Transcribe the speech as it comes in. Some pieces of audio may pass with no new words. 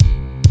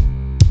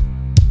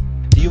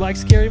like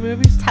scary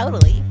movies?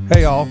 Totally.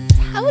 Hey, y'all.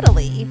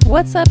 Totally.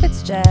 What's up?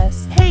 It's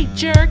Jess. Hey,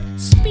 jerk.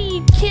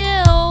 Speed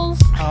kills.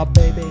 Oh,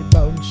 baby,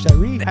 bone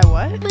sherry. I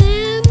what?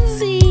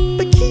 Lindsay.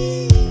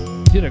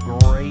 You did a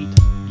great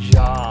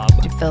job.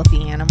 You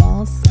filthy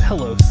animals.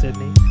 Hello,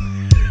 Sydney.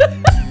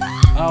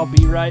 I'll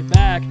be right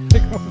back. I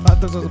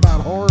thought this was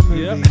about horror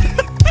movies.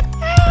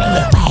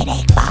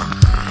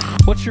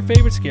 What's your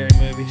favorite scary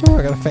movie? Oh,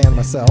 I gotta fan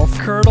myself.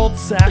 Curdled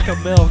sack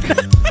of milk.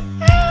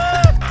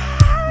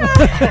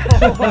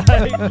 Oh my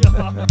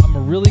God. I'm a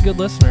really good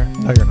listener.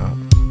 No, you're not.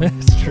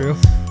 It's true.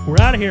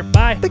 We're out of here.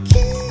 Bye.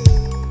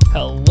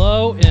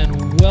 Hello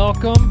and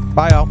welcome.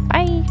 Bye, y'all.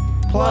 Bye.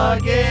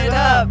 Plug it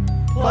up.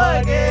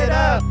 Plug it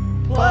up.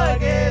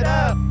 Plug it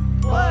up.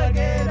 Plug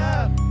it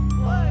up.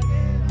 Plug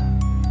it up.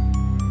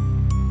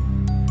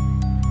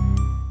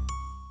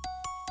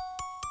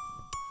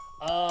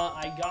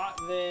 I got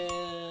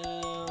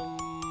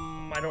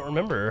them. I don't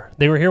remember.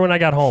 They were here when I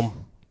got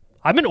home.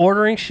 I've been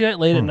ordering shit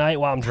late at night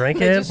while I'm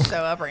drinking. They just show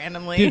up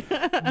randomly. Dude,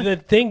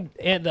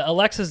 the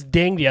Alexa's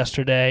dinged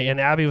yesterday, and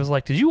Abby was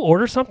like, "Did you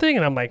order something?"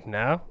 And I'm like,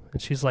 "No."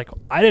 And she's like,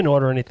 "I didn't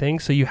order anything,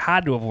 so you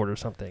had to have ordered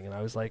something." And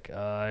I was like,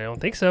 "I don't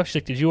think so." She's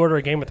like, "Did you order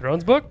a Game of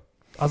Thrones book?"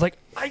 I was like,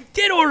 "I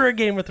did order a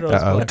Game of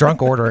Thrones book."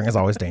 Drunk ordering is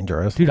always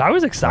dangerous. Dude, I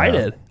was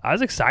excited. I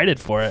was excited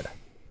for it.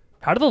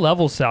 How do the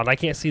levels sound? I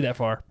can't see that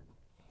far.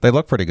 They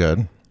look pretty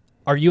good.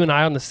 Are you and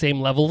I on the same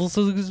levels?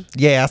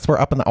 Yes, we're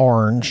up in the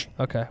orange.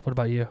 Okay. What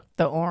about you?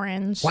 The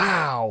orange.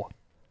 Wow.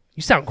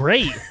 You sound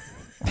great.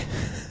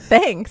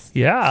 Thanks.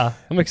 Yeah.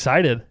 I'm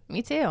excited.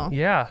 Me too.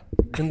 Yeah.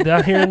 And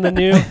down here in the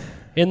new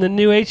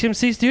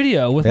HMC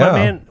studio with my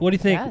man. What do you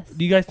think? Yes.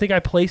 Do you guys think I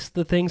placed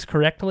the things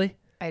correctly?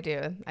 I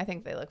do. I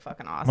think they look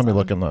fucking awesome. Let me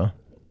look in the...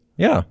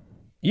 Yeah.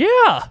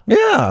 Yeah.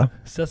 Yeah.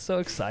 So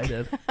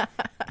excited.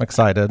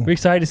 Excited. Are you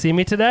excited to see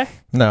me today?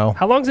 No.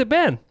 How long's it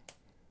been?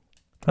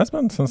 Has it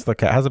been since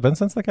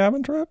the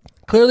cabin trip?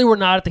 Clearly we're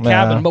not at the Nah.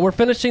 cabin, but we're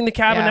finishing the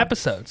cabin Yeah.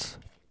 episodes.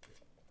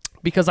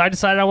 Because I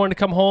decided I wanted to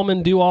come home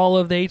and do all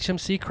of the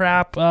HMC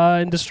crap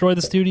and destroy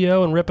the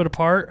studio and rip it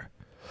apart.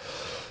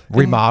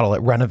 Remodel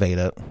it, renovate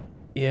it,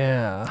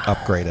 Yeah.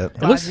 upgrade it.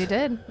 Glad looks- you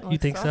did. It You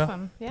looks think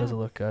awesome. so? Yeah. Does it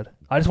look good?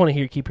 I just want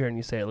to keep hearing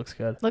you say it looks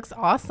good. Looks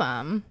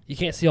awesome. You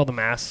can't see all the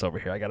masks over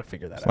here. I got to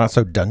figure that It's out. not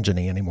so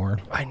dungeony anymore.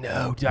 I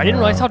know. Dude, I didn't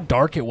realize how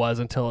dark it was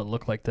until it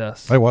looked like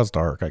this. It was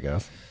dark, I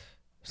guess.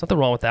 There's nothing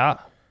wrong with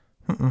that.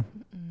 Mm-mm.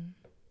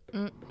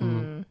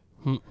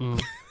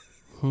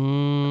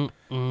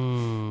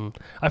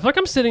 I feel like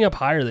I'm sitting up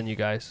higher than you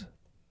guys.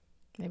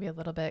 Maybe a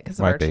little bit because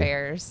of Might our be.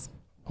 chairs.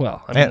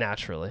 Well, I mean, And-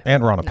 naturally.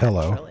 And we're on a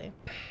pillow. Naturally.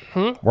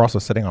 We're also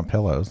sitting on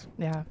pillows.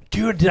 Yeah.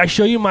 Dude, did I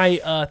show you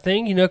my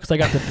thing? You know, because I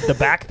got the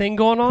back thing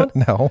going on.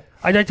 No.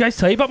 Did I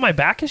tell you about my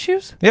back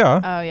issues? Yeah.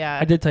 Oh yeah.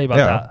 I did tell you about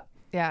Yeah. that.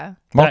 Yeah.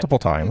 Multiple You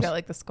times. got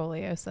like the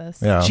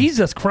scoliosis. Yeah.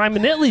 Jesus, crime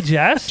and Italy,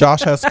 Jess.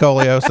 Josh has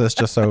scoliosis,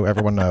 just so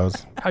everyone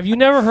knows. Have you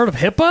never heard of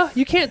HIPAA?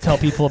 You can't tell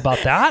people about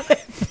that.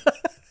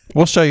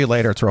 We'll show you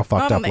later. It's real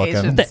fucked Not on up the looking.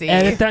 Asian- See?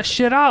 Edit that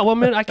shit out. One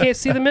minute, I can't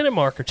see the minute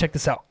marker. Check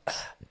this out.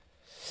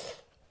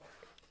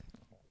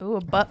 Ooh,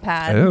 a butt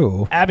pad.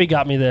 Ooh. Abby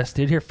got me this,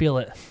 dude. Here, feel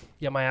it.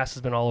 Yeah, my ass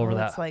has been all over Oh,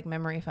 that. it's like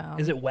memory foam.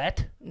 Is it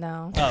wet?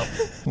 No. Oh,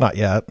 Not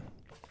yet.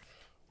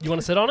 you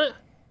want to sit on it?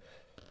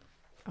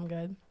 I'm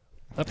good.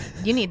 Up.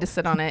 You need to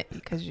sit on it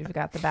because you've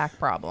got the back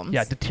problems.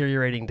 Yeah,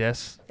 deteriorating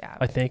discs, Yeah.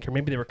 I think. Or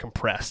maybe they were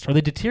compressed. Are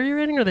they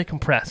deteriorating or are they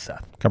compressed,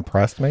 Seth?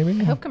 Compressed, maybe?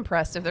 I hope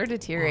compressed. If they're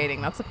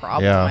deteriorating, that's a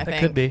problem. Yeah. I That think.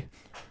 could be.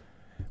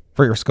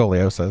 For your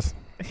scoliosis.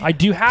 I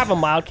do have a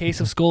mild case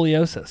of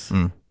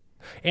scoliosis.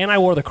 And I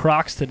wore the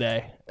Crocs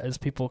today, as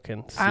people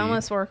can see. I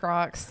almost wore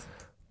Crocs.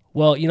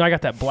 Well, you know, I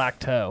got that black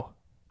toe.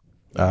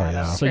 Oh,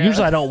 yeah. So True.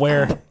 usually I don't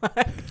wear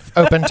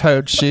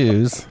Open-toed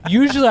shoes.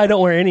 usually I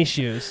don't wear any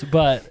shoes,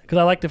 but because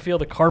I like to feel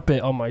the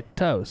carpet on my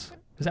toes.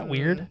 Is that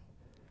weird? A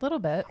little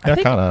bit. Yeah,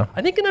 think- kind of.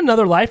 I think in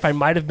another life I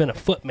might have been a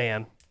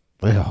footman.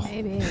 Maybe. Oh,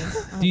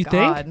 Do you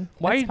think? God.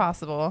 Why It's you-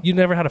 possible. You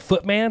never had a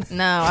footman?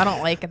 No, I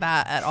don't like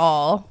that at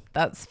all.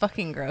 That's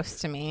fucking gross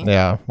to me.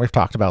 Yeah, we've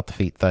talked about the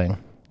feet thing.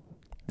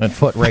 And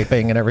foot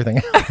raping and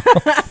everything.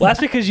 Well, that's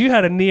because you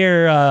had a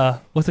near,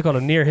 what's it called,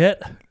 a near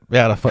hit?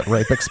 Yeah, a foot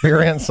rape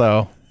experience,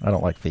 so I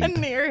don't like A feet.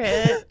 near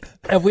hit.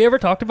 Have we ever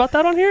talked about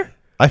that on here?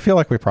 I feel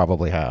like we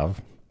probably have.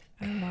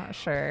 I'm not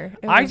sure.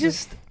 It I was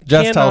just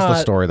Jess tells the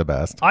cannot- story the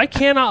best. I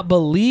cannot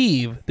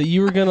believe that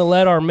you were going to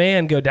let our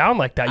man go down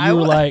like that. You I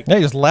were wa- like, Yeah,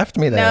 you just left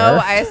me there.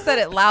 No, I said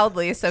it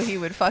loudly so he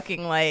would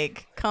fucking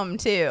like come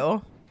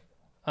to.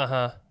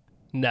 uh-huh.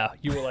 No,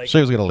 you were like, She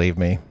was going to leave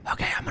me.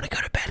 okay, I'm going to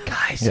go to bed,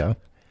 guys. Yeah.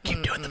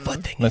 Keep doing the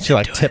foot thing. And then she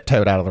like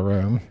tiptoed out of the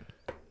room.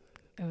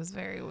 It was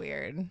very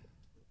weird.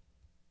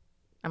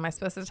 Am I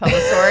supposed to tell the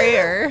story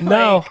or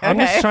No, like, I'm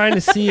just okay. trying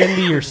to see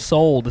into your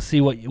soul to see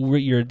what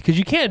you're, because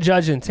you can't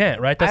judge intent,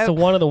 right? That's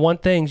one of the one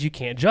things you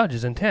can't judge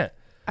is intent.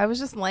 I was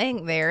just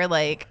laying there,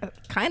 like,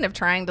 kind of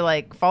trying to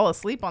like fall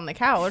asleep on the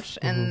couch,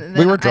 and then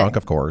We were drunk,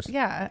 of course.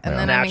 Yeah, and Yeah.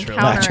 then Naturally.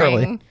 I'm encountering,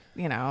 Naturally.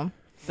 you know,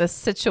 this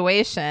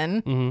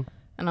situation,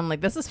 and I'm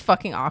like, this is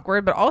fucking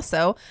awkward. But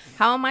also,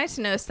 how am I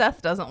to know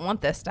Seth doesn't want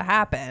this to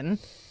happen?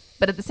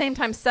 But at the same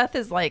time, Seth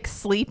is like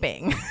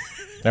sleeping.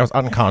 I was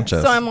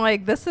unconscious. So I'm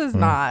like, this is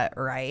not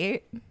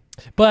right.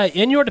 But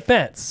in your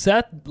defense,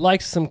 Seth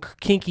likes some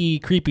kinky,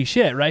 creepy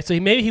shit, right? So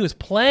maybe he was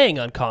playing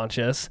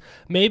unconscious.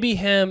 Maybe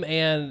him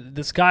and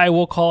this guy,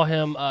 we'll call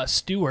him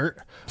Stuart.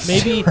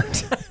 Maybe,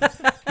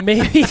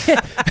 maybe,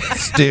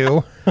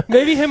 Stu.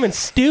 maybe him and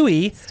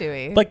Stewie.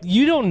 Stewie. Like,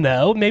 you don't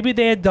know. Maybe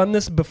they had done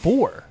this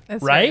before,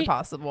 It's right? very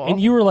possible. And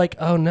you were like,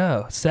 oh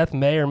no, Seth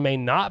may or may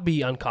not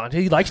be unconscious.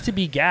 He likes to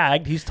be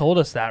gagged. He's told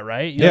us that,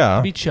 right? You Yeah. like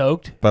to be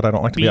choked, But I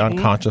don't like to be Beaten.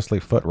 unconsciously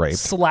foot raped.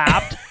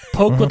 slapped,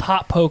 poked with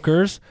hot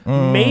pokers,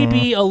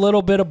 maybe a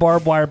little bit of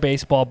barbed wire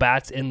baseball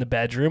bats in the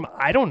bedroom.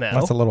 I don't know.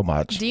 That's a little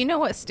much. Do you know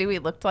what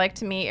Stewie looked like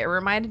to me? It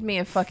reminded me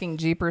of fucking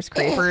Jeepers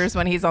Creepers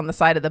when he's on the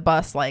side of the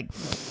bus, like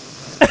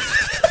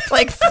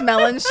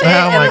smelling shit Oh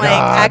and my like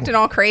God. acting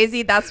all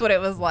crazy. That's what it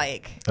was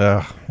like.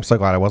 Ugh, I'm so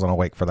glad I wasn't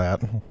awake for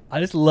that. I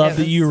just love It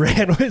that you was-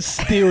 ran with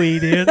Stewie,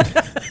 dude.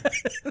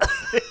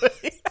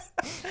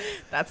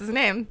 That's his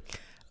name.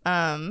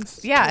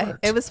 Yeah,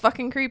 it was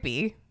fucking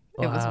creepy.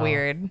 It was Wow.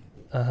 weird.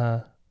 Uh-huh.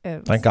 It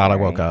was Thank God I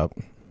scary. woke up.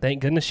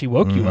 Thank goodness she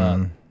woke you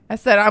up. I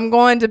said, I'm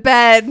going to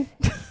bed.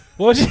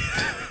 What was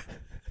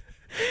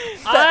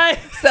I?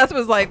 Seth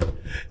was like,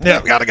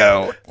 Yeah, gotta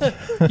go.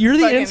 You're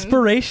the Fucking-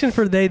 inspiration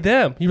for they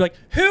them. You're like,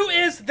 who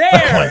is Oh there?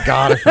 my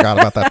God, I forgot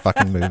about that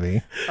fucking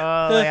movie.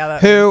 oh, yeah,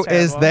 that Who was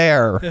is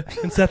terrible. there?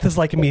 And Seth is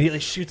like immediately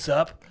shoots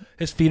up.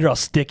 His feet are all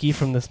sticky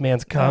from this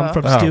man's cum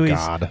from Oh, Stewie's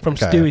God. from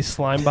Okay. Stewie's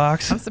slime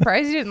box. I'm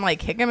surprised you didn't like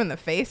kick him in the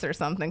face or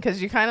something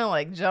because you kind of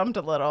like jumped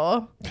a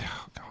little.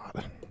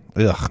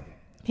 Ugh.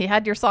 He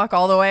had your sock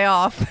all the way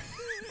off.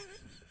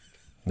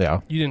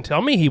 Yeah. You didn't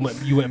tell me you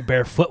went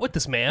barefoot with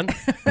this man.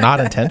 Not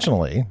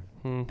intentionally.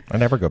 I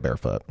never go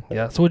barefoot.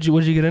 Yeah. So what'd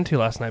you get into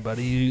last night,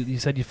 buddy? You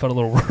said you felt a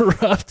little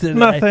rough today.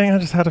 Nothing. I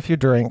just had a few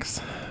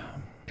drinks.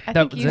 I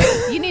That think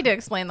was you need to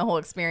explain the whole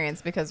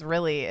experience because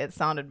really it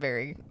sounded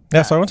very.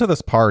 Yeah, so I went to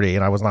this party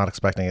and I was not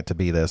expecting it to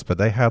be this, but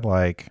they had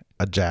like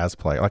a jazz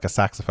player, like a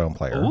saxophone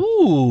player.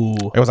 Ooh,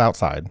 It was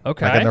outside.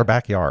 Okay. Like in their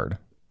backyard.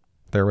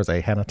 There was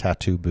a henna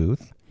tattoo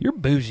booth. you're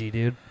bougie,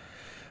 dude.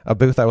 A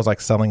booth that was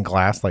like selling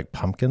glass like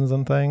pumpkins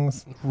and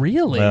things.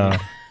 Really? Yeah.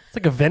 It's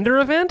like a vendor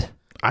event.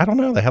 I don't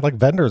know. They had like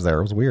vendors there.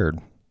 It was weird.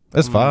 It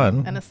was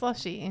fun. And a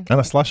slushy. And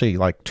a slushy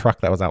like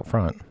truck that was out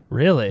front.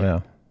 Really? Yeah.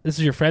 This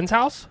is your friend's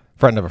house?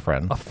 Friend of a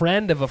friend. A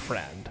friend of a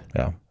friend.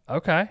 Yeah.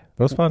 Okay. It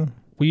was fun.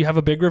 Well, you have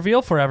a big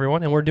reveal for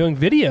everyone, and we're doing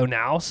video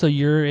now, so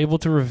you're able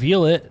to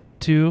reveal it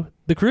to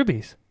the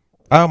Krubies.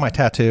 Oh, my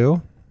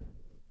tattoo.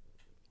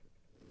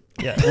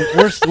 Yeah,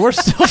 we're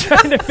still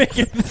trying to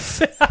figure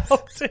this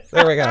out.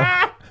 There we go.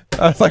 I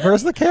was like,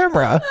 where's the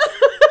camera?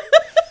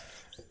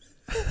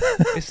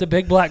 It's the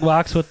big black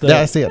box with the.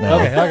 Yeah, I see it now.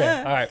 Okay,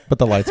 all right. But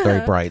the light's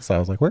very bright, so I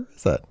was like, where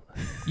is it?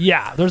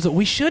 Yeah,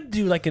 we should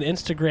do like an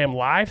Instagram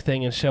live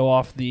thing and show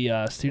off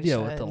the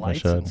studio with the should. We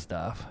lights and should.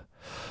 stuff.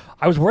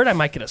 I was worried I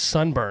might get a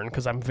sunburn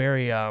because I'm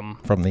very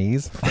From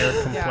these?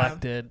 fair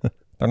complected.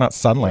 They're not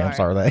sun lamps,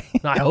 Right. are they?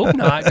 No, I hope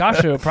not.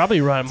 Gosh, it would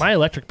probably run my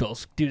electric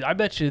bills, dude. I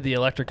bet you the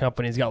electric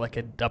company's got like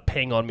a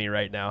ping on me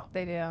right now.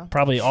 They do.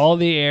 Probably all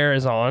the air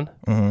is on.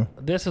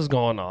 Mm-hmm. This is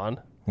going on.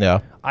 Yeah.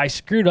 I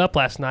screwed up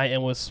last night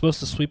and was supposed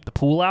to sweep the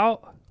pool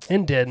out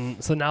and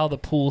didn't. So now the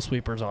pool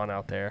sweeper's on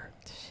out there.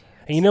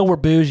 And you know we're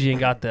bougie and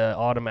got the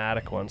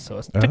automatic one, so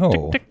it's tick,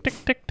 Oh. tick, tick,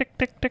 tick, tick,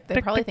 tick, tick, They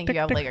tick, probably tick, think tick, you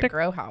have tick, like a tick.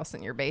 grow house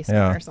in your basement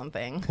Yeah. or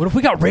something. What if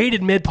we got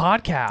rated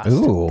mid-podcast?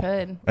 Ooh.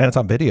 Good. And it's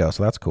on video,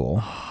 so that's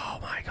cool. Oh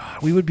my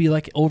God. We would be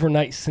like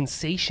overnight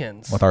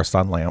sensations. With our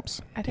sun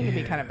lamps. I think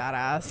it'd be kind of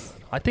badass.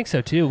 I think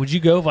so too. Would you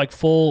go like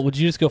would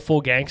you just go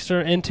full gangster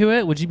into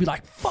it? Would you be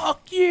like,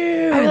 fuck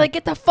you? I'd be like,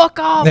 get the fuck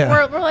off.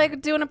 Yeah. We're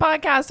like doing a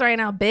podcast right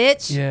now,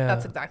 bitch. Yeah.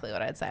 That's exactly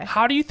what I'd say.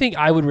 How do you think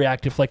I would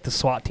react if like the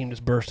SWAT team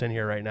just burst in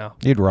here right now?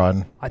 You'd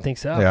run. I think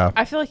so. Yeah.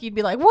 I feel like you'd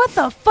be like, what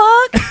the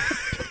fuck?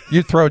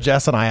 You'd throw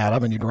Jess and I at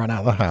them and you'd run out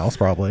of the house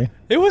probably.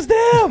 It was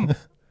them.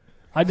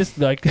 I just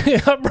like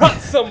I brought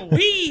some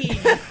weed.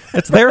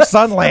 It's their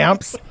sun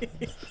lamps.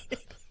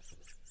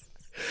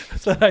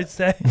 That's what I'd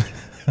say.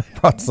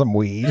 Brought some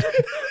weed.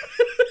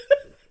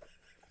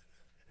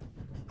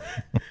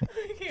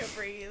 I can't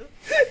breathe.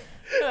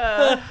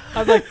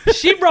 I'm like,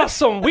 she brought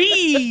some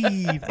weed,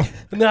 and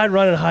then I'd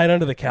run and hide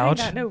under the I couch.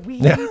 got no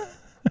weed. Yeah.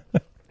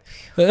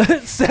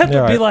 Seth would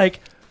Yeah, be right. like,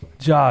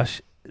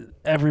 Josh,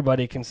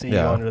 everybody can see you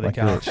Yeah. under the like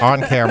you're couch.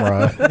 on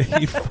camera.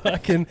 You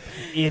fucking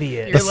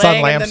idiot. You're The sun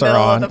laying lamps in the are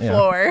middle on, of the yeah.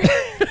 floor.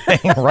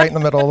 hanging right in the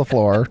middle of the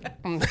floor.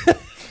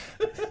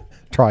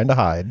 Trying to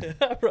hide.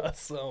 I brought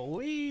some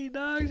weed,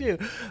 dog. You.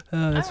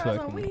 Oh, that's I brought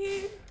some fucking.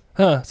 weed.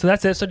 Huh. So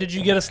that's it. So did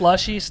you get a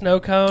slushy snow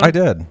cone? I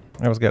did.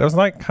 It was good. It was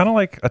like kind of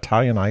like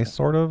Italian ice,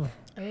 sort of.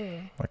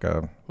 Like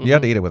a. You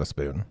had to eat it with a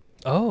spoon.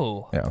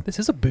 Oh, Yeah. This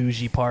is a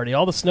bougie party.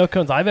 All the snow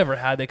cones I've ever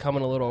had, they come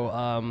in a little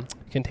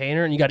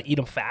container, and you got to eat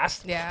them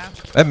fast. Yeah.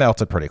 It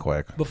melted pretty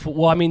quick. Before,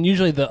 well, I mean,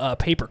 usually the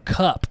paper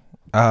cup,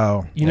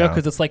 Oh, you know, yeah.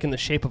 because it's like in the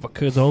shape of a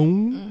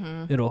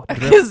kazone. It'll drip,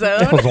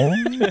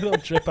 Kazone. it'll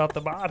drip out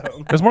the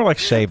bottom. It was more like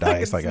shaved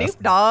ice, I guess.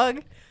 Snoop Dogg.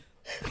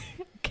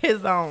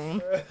 his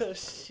own.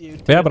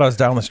 Yeah, but I was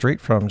down the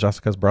street from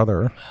Jessica's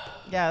brother,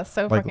 Yeah,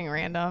 so Like- fucking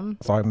random.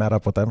 so I met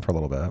up with them for a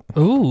little bit.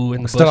 Ooh,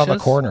 in the Stood on the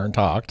bushes? corner and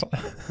talked.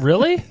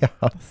 Really?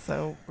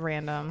 So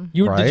random. Did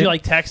you Right?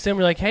 like text him?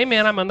 You're like, hey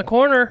man, I'm on the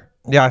corner.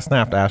 Yeah, I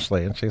snapped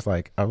Ashley, and she's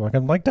like,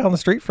 I'm like down the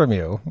street from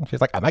you. And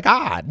she's like, oh my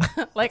god,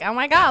 Like, oh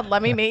my God,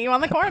 let me meet you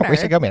on the corner. we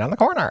should go meet on the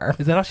corner.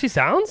 Is that how she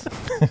sounds?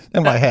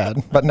 In my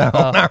head, but no,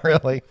 not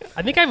really.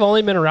 I think I've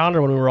only been around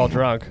her when we were all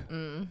drunk.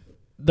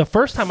 The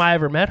first time I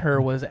ever met her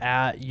was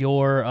at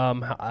your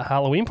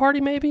Halloween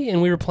party, maybe,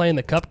 and we were playing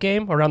the cup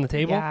game around the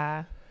table.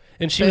 Yeah.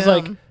 And she was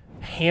like Boom.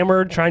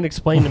 hammered, trying to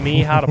explain to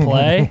me how to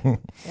play.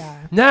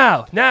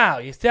 Yeah. No,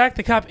 you stack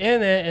the cup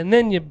in it, and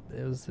then it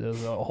was a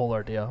whole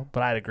ordeal.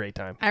 But I had a great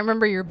time, I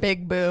remember your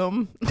big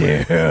boom.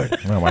 dude.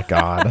 Oh my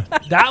god.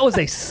 That was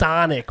a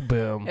sonic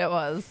boom. It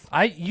was.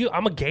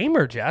 I'm a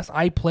gamer, Jess.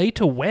 I play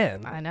to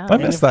win. I know. I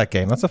missed that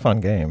game. That's a fun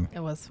game.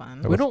 It was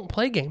fun. We don't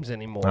play games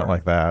anymore. Not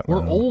like that.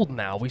 We're no. old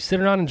now. We sit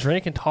around and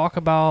drink and talk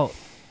about,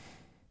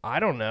 I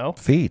don't know,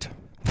 Feet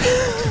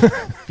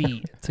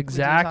feet. It's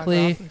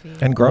exactly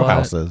and grow what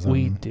houses.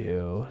 we and-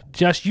 do.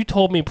 Jess, you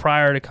told me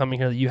prior to coming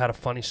here that you had a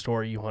funny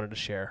story you wanted to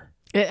share.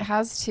 It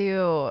has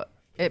to.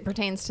 It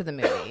pertains to the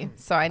movie,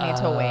 so I need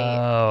to wait.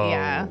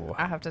 Yeah, Oh.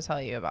 I have to tell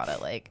you about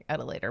it like at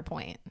a later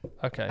point.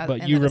 Okay, in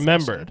but the you discussion.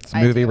 remembered. It's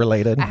movie do.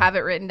 related. I have it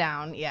written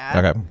down.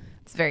 Yeah. Okay.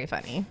 It's very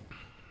funny.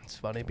 It's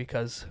funny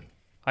because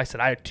I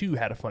said I too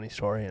had a funny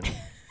story, and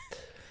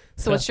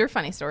So what's your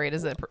funny story?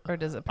 Does it I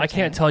pertain?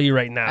 can't tell you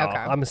right now. Okay.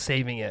 I'm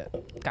saving it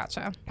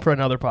Gotcha. for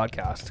another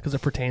podcast because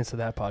it pertains to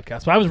that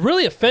podcast. But I was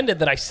really offended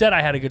that I said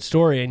I had a good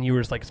story, and you were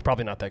just like, "It's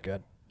probably not that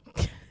good."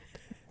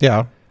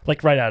 Yeah.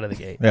 Like right out of the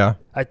gate, Yeah.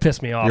 it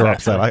pissed me off. You're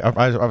actually. upset.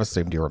 I've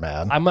assumed you were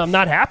mad. I'm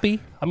not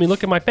happy. I mean,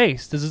 look at my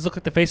face. Does this look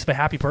like the face of a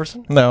happy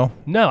person? No.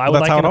 No, I would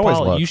That's like how an it always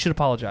apology. looks. You should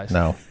apologize.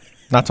 No.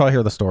 Not till I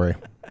hear the story.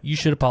 You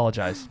should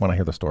apologize. When I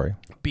hear the story.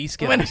 Be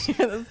When I Skittles.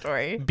 hear the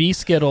story. Be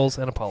Skittles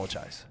and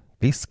apologize.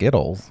 Be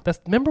Skittles.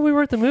 Remember we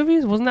were at the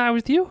movies? Wasn't that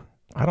with you?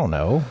 I don't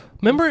know.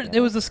 Remember it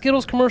was the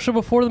Skittles commercial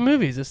before the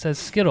movies. It says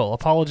Skittle,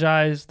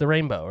 apologize the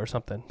rainbow or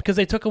something. Because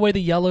they took away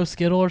the yellow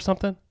Skittle or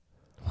something.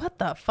 What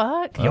the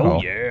fuck? Oh.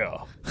 Oh, yeah.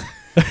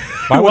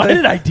 Why would Why they-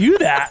 did I do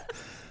that?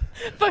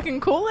 Fucking I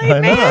Kool-Aid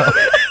know. man.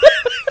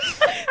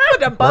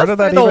 Put a bust did through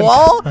that the even-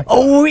 wall.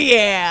 Oh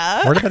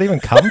yeah. Where did that even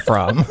come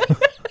from?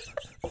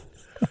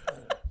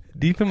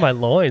 Deep in my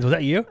loins. Was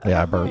that you?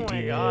 Yeah, I burped. my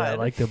Yeah, God. I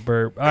like the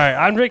burp. All right,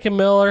 I'm drinking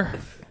Miller.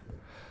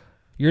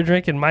 You're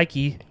drinking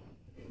Mikey.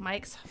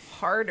 Mike's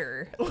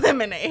harder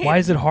lemonade. Why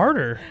is it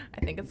harder? I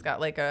think it's got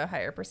like a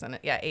higher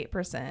percentage. Yeah,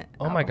 8%.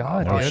 Oh my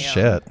God, Oh, dude. volume.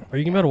 shit. Are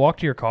you going to be able to walk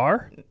to your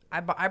car?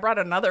 I brought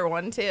another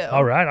one too.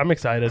 All right, I'm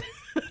excited.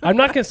 I'm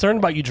not concerned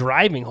about you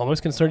driving home. I'm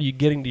just concerned you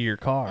getting to your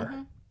car.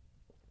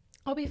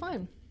 I'll be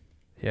fine.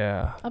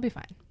 Yeah. I'll be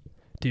fine.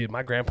 Dude,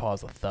 my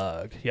grandpa's a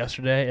thug.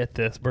 Yesterday at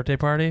this birthday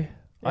party,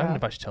 I don't know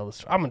if I should tell this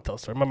story. I'm going to tell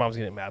the story. My mom's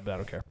getting mad, but I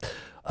don't care.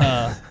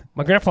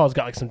 My grandpa's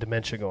got like some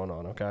dementia going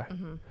on, okay?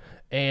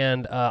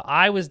 And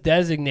I was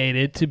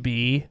designated to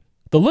be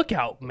the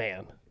lookout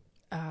man.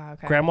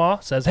 Okay. Grandma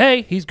says,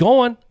 hey, he's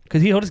going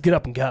because he'll just get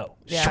up and go.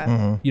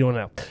 Yeah. You don't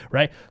know,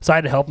 right? So I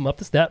had to help him up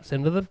the steps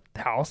into the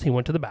house. He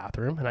went to the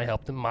bathroom, and I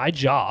helped him. My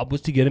job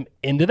was to get him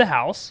into the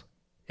house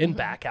and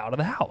back out of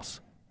the house.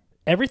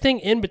 Everything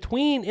in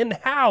between in the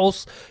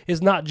house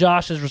is not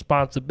Josh's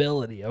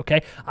responsibility,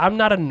 okay? I'm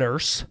not a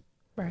nurse.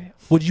 Right.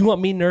 Would you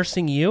want me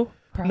nursing you?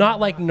 Probably Not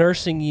like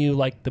nursing you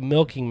like the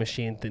milking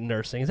machine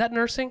nursing. Is that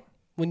nursing?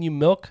 When you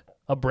milk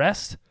a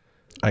breast?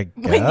 I guess.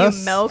 When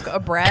you milk a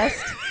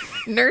breast.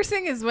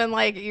 Nursing is when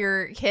like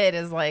your kid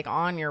is like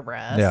on your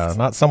breast. Yeah,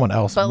 not someone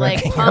else. But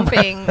like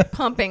milking your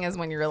pumping is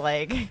when you're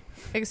like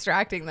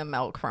extracting the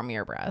milk from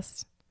your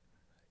breast.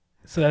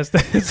 So that's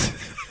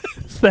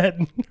that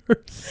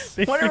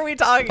nursing. What are we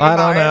talking I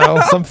about? don't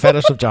know. Some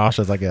fetish of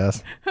Josh's, I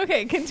guess.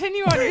 Okay,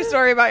 continue on your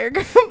story about your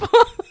grandpa.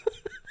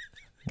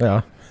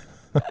 Yeah.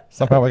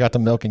 Somehow we got to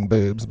milking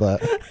boobs,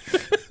 but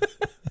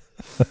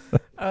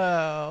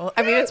Oh,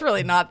 I mean, it's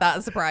really not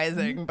that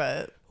surprising,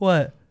 but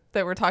What?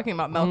 that we're talking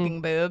about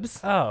milking boobs.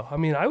 Oh, I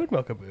mean, I would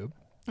milk a boob.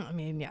 I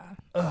mean, yeah.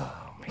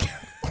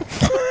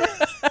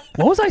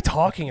 What was I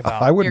talking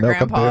about? I would Your milk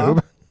grandpa. a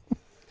boob.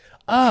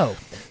 Oh,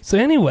 so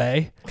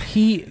anyway,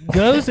 he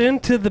goes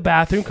into the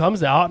bathroom,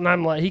 comes out, and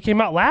I'm like, he came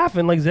out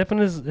laughing, like zipping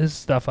his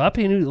stuff up.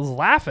 He was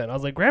laughing. I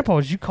was like, Grandpa,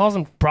 was you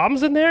causing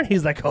problems in there? And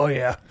he's like, oh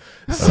yeah.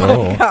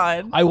 Oh.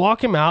 God. I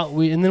walk him out,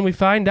 and then we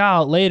find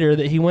out later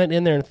that he went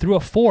in there and threw a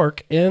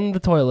fork in the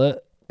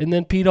toilet and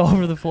then peed all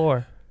over the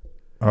floor.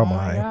 Oh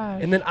my.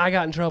 God. And then I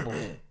got in trouble.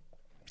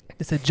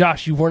 They said,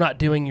 Josh, you were not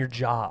doing your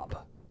job.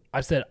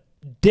 I said,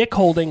 dick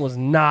holding was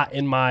not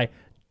in my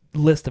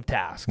list of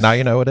tasks. Now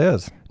you know it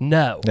is.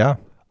 No. Yeah.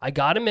 I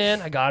got him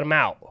in, I got him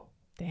out.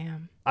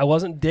 Damn. I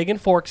wasn't digging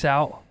forks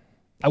out.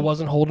 I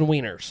wasn't holding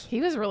wieners.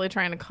 He was really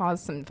trying to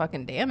cause some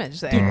fucking damage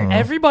there.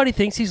 Everybody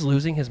thinks he's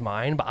losing his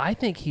mind, but I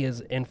think he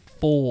is in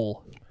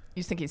full.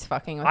 You think he's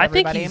fucking with I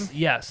think everybody? he's,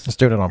 yes. Just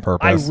doing it on I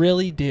purpose.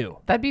 really do.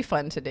 That'd be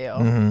fun to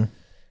do.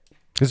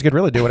 Because you could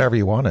really do whatever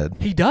you wanted.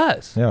 He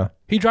does. Yeah.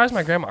 He drives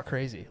my grandma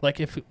crazy. Like,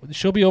 if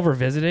she'll be over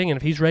visiting, and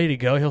if he's ready to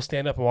go, he'll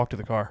stand up and walk to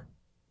the car.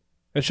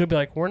 And she'll be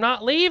like, "We're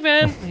not leaving."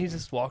 And he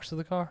just walks to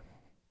the car.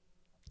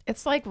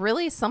 It's like,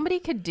 really, somebody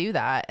could do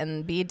that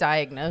and be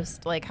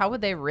diagnosed. Like, how would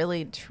they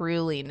really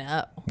truly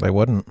know? They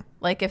wouldn't.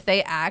 Like, if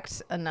they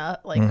act enough,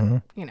 like,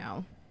 you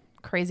know,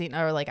 crazy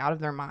or like out of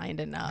their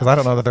mind enough. Because I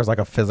don't know that there's like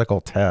a physical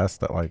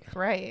test that like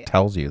Right.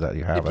 tells you that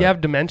you have If it. you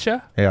have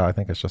dementia, Yeah, I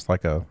think it's just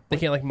like a. they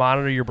can't like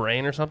monitor your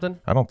brain or something.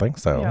 I don't think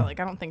so. Yeah, like,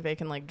 I don't think they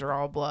can like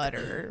draw blood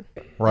or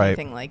Right.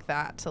 anything like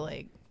that to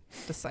like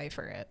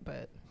decipher it.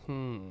 But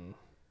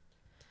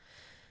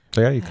So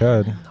yeah, you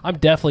could. I'm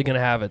definitely gonna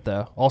have it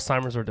though.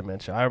 Alzheimer's or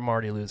dementia. I'm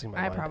already losing my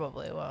I mind.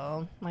 probably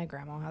will. My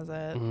grandma has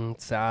it.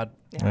 It's sad.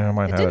 Yeah, I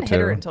might it have didn't it hit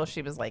her too. until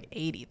she was like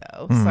 80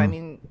 though. So I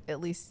mean, at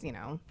least, you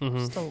know,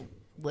 still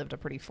lived a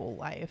pretty full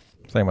life.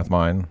 Same with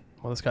mine.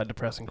 Well, this got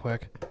depressing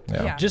quick.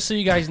 Yeah. Yeah. Just so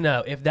you guys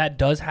know, if that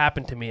does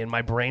happen to me and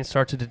my brain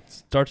starts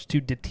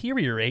to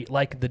deteriorate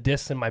like the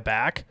discs in my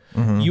back,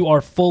 you are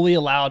fully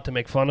allowed to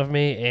make fun of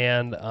me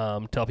and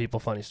tell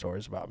people funny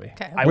stories about me.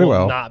 Okay. I We will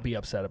will. not be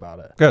upset about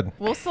it. Good.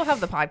 We'll still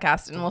have the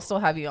podcast and we'll still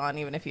have you on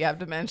even if you have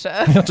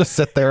dementia. You'll just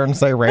sit there and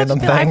say random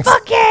Be like, things.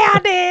 fuck yeah, I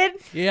did.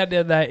 Yeah, I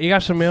did that. You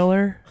got some mail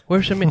there?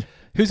 Where's some mail?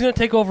 Who's gonna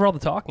take over all the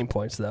talking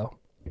points though?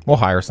 We'll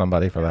hire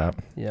somebody for that.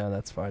 Yeah,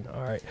 that's fine.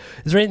 All right.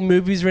 Is there any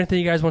movies or anything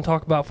you guys want to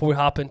talk about before we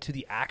hop into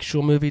the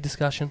actual movie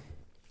discussion?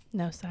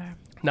 No, sir.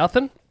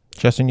 Nothing?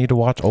 Just you need to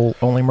watch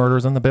Only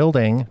Murders in the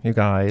Building, you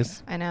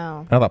guys. I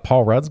know. Now that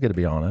Paul Rudd's going to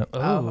be on it.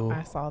 Oh,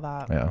 I saw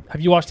that. Yeah. Have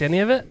you watched any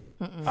of it?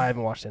 I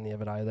haven't watched any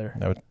of it either.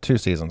 No, 2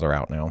 seasons are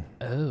out now.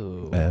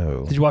 Oh.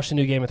 Oh. Did you watch the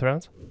new Game of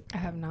Thrones? I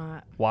have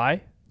not.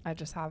 Why? I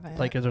just haven't.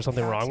 Like, is there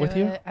something got wrong to with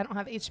you? it. I don't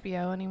have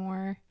HBO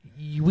anymore.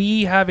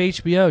 We have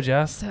HBO,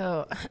 Jess.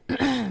 So,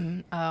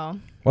 oh.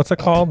 What's it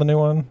called, the new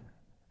one?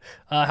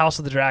 House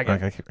of the Dragon.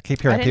 Like, I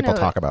keep hearing I didn't people know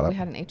talk about we it.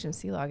 had an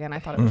HMC login. I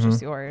thought it was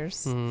just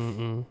yours.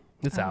 Mm-mm.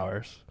 It's Oh.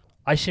 ours.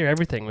 I share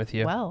everything with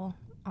you. Well,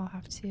 I'll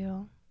have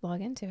to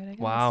log into it, I guess.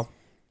 Wow.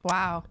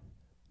 Wow.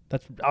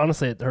 That's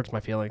honestly, it hurts my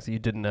feelings that you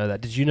didn't know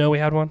that. Did you know we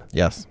had one?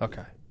 Yes.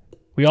 Okay.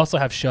 We also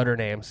have Shudder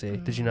and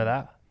AMC. Did you know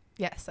that?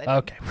 Yes, I did.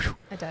 Okay. Whew.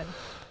 I did.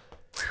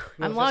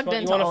 You I'm wanna fist logged bump?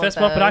 into You want all a of fist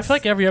bump? But I those. feel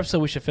like every episode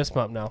we should fist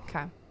bump now.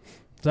 Okay.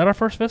 Is that our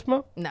first fist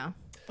bump? No.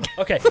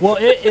 Okay. Well,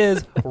 it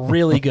is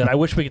really good. I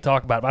wish we could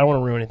talk about it, but I don't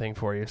want to ruin anything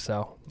for you.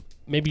 So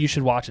maybe you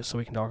should watch it so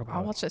we can talk about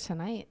I'll it. watch it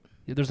tonight.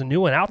 There's a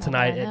new one out Now that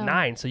tonight I at know.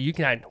 9, so you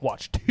can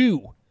watch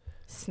 2.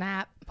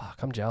 Snap. Fuck,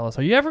 I'm jealous.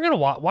 Are you ever going to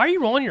watch? Why are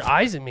you rolling your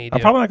eyes at me, dude?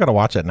 I'm probably not going to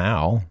watch it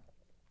now.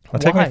 It'll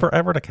take Why? me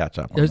forever to catch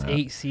up on There's that.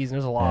 8 seasons.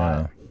 There's a lot.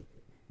 Yeah.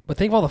 But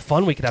think of all the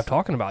fun we could have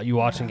talking about you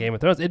watching Game of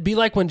Thrones. It'd be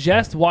like when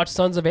Jess watched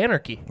Sons of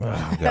Anarchy.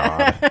 Oh,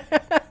 God.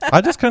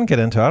 I just couldn't get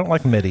into it. I don't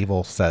like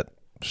medieval set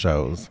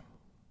shows.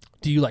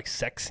 Do you like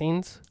sex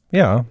scenes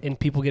Yeah. and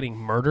people getting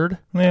murdered?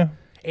 Yeah.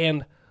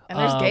 And And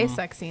there's gay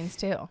sex scenes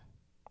too.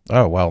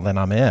 Oh, well, then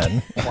I'm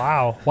in.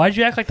 wow, why'd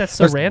you act like that's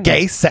so There's random?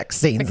 gay sex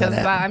scenes Because in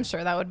it. I'm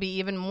sure that would be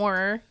even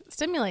more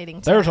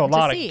stimulating to There's a them to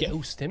lot of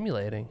see.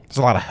 stimulating. There's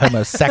a lot of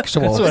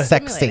homosexual That's what-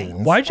 sex Stimulating.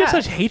 scenes. Why'd you have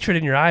Yeah. such hatred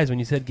in your eyes when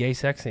you said gay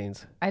sex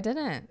scenes? I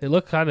didn't. It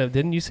looked kind of.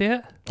 Didn't you see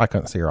it? I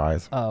couldn't see her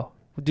eyes. Oh,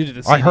 due to the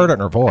I CD. heard it in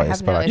her I voice,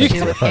 have but no I couldn't see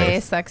issue her with gay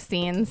face. sex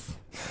scenes.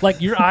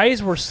 Like your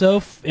eyes were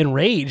so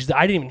enraged that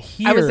I didn't even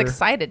hear. I was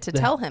excited to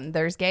tell him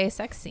there's gay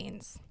sex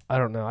scenes. I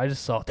don't know. I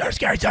just saw there's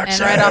gay sex And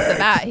scenes. right off the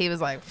bat, he was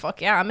like,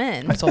 fuck yeah, I'm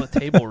in. I saw the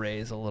table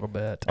raise a little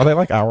bit. Are they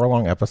like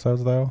hour-long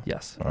episodes, though?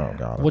 Yes. Oh,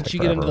 God. it'll Once take you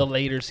get into the forever.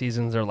 later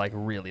seasons, they're like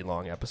really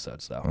long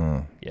episodes,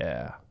 though.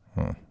 Yeah.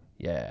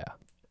 Yeah.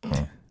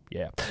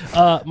 Yeah.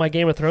 My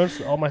Game of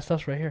Thrones, all my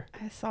stuff's right here.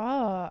 I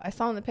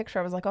saw in the picture,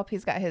 I was like, oh,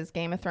 he's got his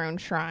Game of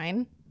Thrones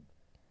shrine.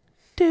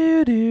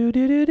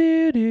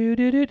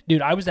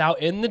 Dude, I was out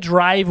in the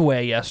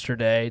driveway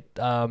yesterday,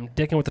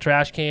 dicking with the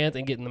trash cans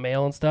and getting the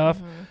mail and stuff,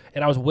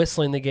 and I was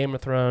whistling the Game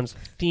of Thrones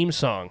theme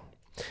song.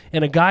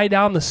 And a guy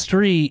down the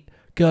street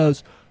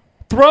goes,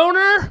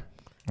 "Throner?"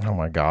 Oh,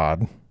 my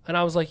God. And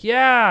I was like,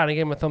 "Yeah." And I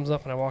gave him a thumbs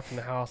up, and I walked in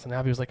the house, and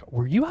Abby was like,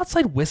 "Were you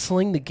outside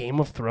whistling the Game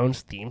of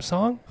Thrones theme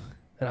song?"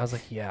 And I was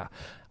like, "Yeah."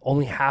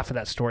 Only half of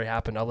that story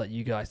happened. I'll let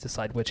you guys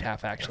decide which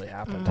half actually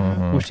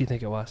happened. Which do you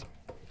think it was?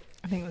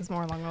 I think it was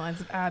more along the lines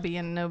of Abby,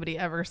 and nobody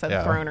ever said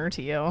Yeah. Throner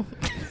to you.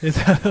 Is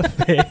that a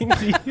thing?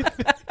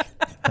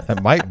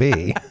 It might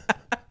be.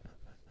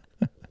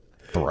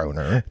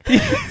 Throner.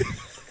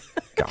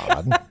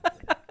 God.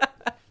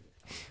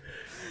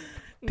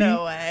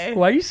 No way.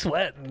 Why are you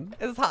sweating?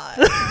 It's hot.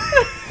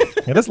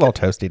 It is a little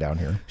toasty down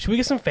here. Should we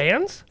get some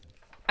fans?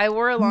 I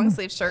wore a long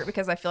sleeve shirt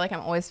because I feel like I'm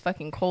always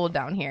fucking cold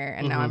down here,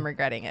 and now I'm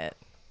regretting it.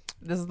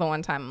 This is the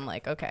one time I'm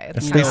like, okay, it's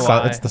It's, You the know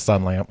sun, why? it's the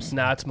sun lamps.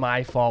 Nah, it's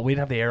my fault. We didn't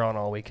have the air on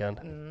all weekend.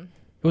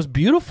 It was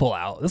beautiful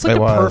out. It's like It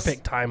the was.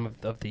 perfect time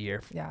of the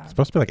year. yeah. It's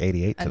supposed to be like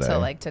 88 today. Until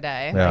like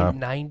today. Yeah.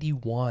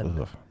 91.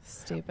 Ugh.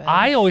 Stupid.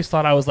 I always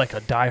thought I was like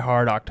a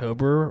diehard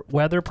October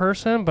weather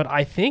person, but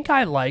I think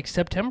I like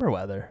September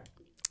weather.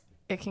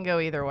 It can go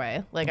either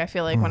way. Like I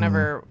feel like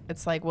whenever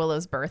it's like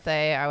Willow's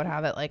birthday, I would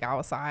have it like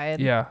outside.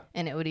 Yeah.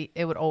 And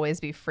it would always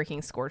be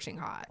freaking scorching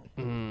hot.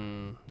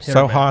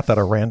 So hot that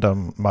a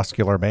random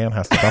muscular man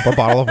has to dump a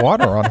bottle of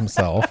water on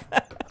himself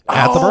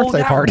at the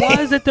birthday party. That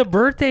was at the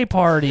birthday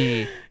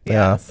party.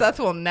 Yeah. Seth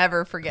will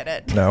never forget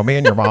it. No, me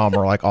and your mom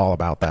were like all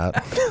about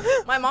that.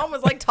 My mom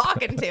was like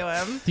talking to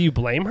him. Do you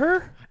blame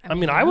her? I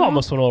mean, I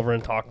almost went over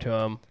and talked to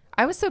him.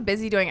 I was so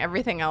busy doing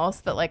everything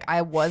else that like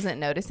I wasn't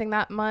noticing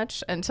that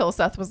much until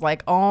Seth was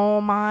like,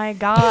 "Oh my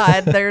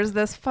God, there's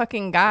this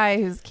fucking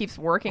guy who keeps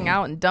working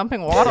out and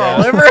dumping water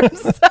all over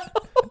himself."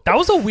 That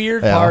was a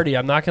weird Yeah. party.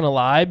 I'm not gonna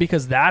lie,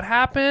 because that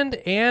happened,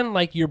 and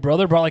like your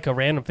brother brought like a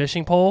random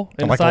fishing pole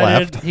and Like,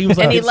 decided left. he was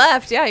like, And he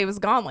left. Yeah, he was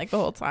gone like the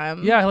whole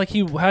time. yeah, like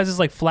he has his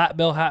like flat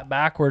bill hat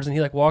backwards, and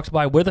he like walks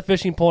by with a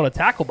fishing pole and a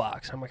tackle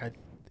box. I'm like,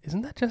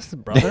 isn't that just his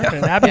brother?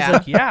 And Abby's Yeah.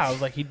 like, yeah. I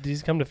was like,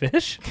 he's come to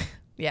fish.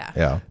 Yeah.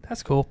 Yeah.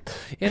 That's cool.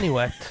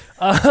 Anyway,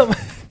 all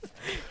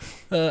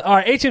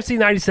right, HMC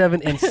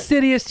 97,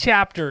 Insidious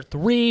Chapter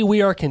 3.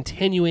 We are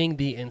continuing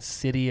the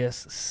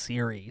Insidious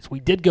series. We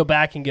did go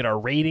back and get our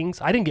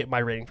ratings. I didn't get my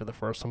rating for the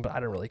first one, but I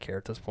didn't really care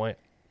at this point.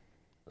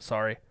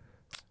 Sorry.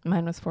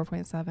 Mine was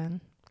 4.7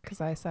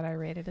 because I said I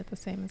rated it the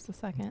same as the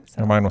second. So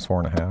And mine was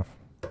 4.5.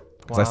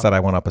 Because I Wow. said I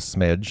went up a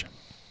smidge.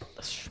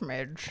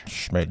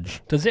 Schmidge.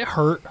 Does it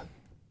hurt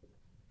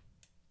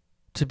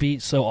to be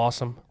so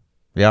awesome?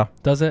 Yeah.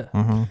 Does it?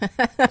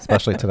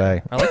 Especially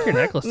today. I like your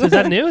necklace. Is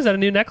that new? Is that a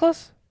new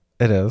necklace?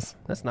 It is.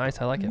 That's nice.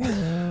 I like it.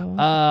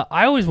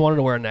 I always wanted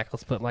to wear a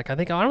necklace, but like I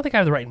don't think I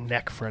have the right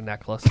neck for a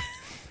necklace.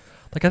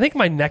 Like I think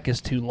my neck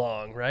is too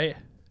long, right?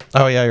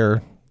 Oh, yeah.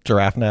 Your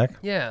giraffe neck.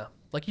 Yeah.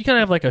 Like you kind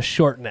of have like a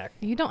short neck.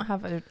 You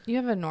have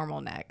a normal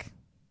neck.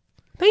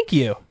 Thank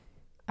you.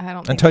 I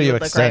don't think Until you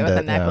would look right extend with a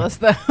it, yeah. necklace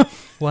though.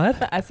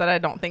 What? I said I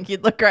don't think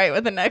you'd look right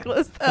with a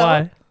necklace though. Why?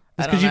 I It's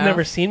because don't you've know.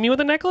 never seen me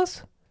with a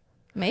necklace?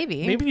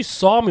 Maybe. Maybe if you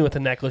saw me with a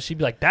necklace, you'd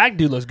be like, that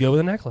dude looks good with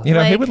a necklace. You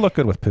know, he Like- would look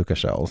good with puka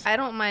shells. I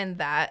don't mind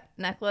that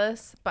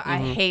necklace, but I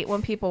Mm-hmm. hate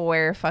when people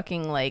wear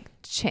fucking like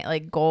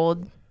like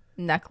gold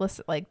necklace,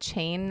 like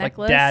chain Like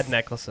necklace. dad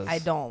necklaces. I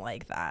don't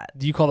like that.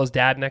 Do you call those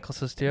dad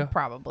necklaces too?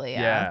 Probably,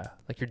 yeah.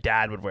 Like your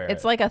dad would wear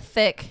It's it. like a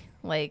thick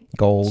like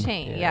Gold.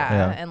 chain, Yeah. yeah,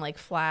 Yeah. and like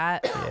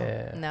flat.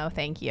 Yeah. No,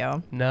 thank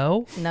you.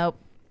 No? Nope.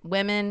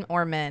 Women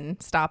or men,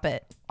 stop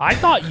it. I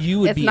thought you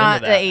would It's be not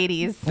into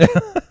the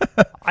that.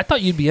 80s. I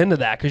thought you'd be into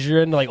that because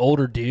you're into like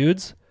older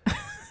dudes.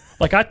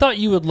 Like I thought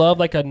you would love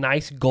like a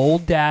nice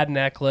gold dad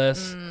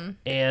necklace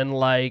and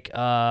like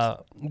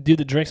dude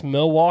that drinks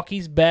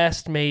Milwaukee's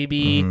Best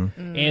maybe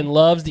and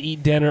loves to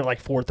eat dinner at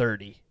like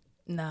 4:30.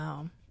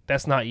 No.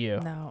 That's not you.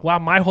 No. Wow,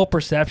 my whole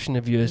perception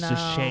of you has just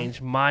No.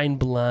 changed. Mind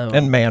blown.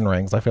 And man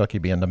rings. I feel like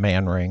you'd be into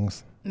man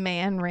rings.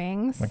 Man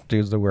rings. Like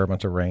dudes that wear a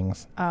bunch of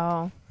rings.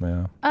 Oh.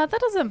 Yeah. That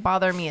doesn't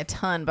bother me a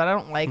ton, but I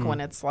don't like when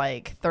it's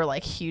like they're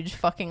like huge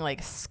fucking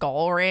like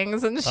skull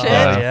rings and shit. Oh,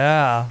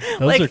 yeah.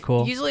 Those like, are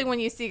cool. Usually when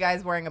you see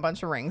guys wearing a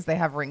bunch of rings, they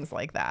have rings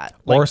like that.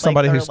 Or Like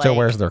somebody who they're, still like-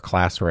 wears their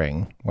class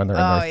ring when they're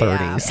Oh in their 30s.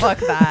 yeah, fuck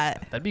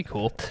that. That'd be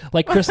cool.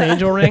 Like Chris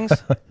Angel rings.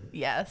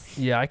 Yes,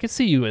 Yeah, I could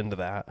see you into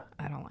that.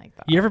 I don't like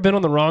that. You ever been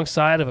on the wrong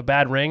side of a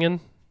bad ringing?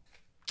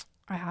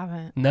 I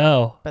haven't,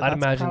 No. but I'd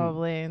that's imagine.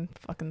 probably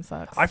fucking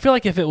sucks. I feel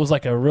like if it was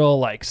like a real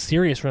like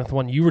serious ring, the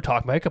one you were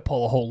talking about, I could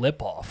pull a whole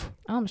lip off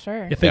Oh, I'm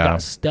sure. if it Yeah.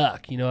 got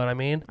stuck. You know what I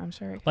mean? I'm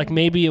sure. it Like can.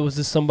 maybe it was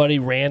just somebody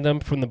random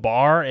from the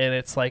bar, and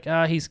it's like,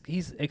 he's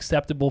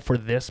acceptable for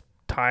this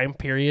time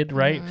period,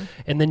 right?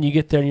 And then you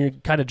get there and you're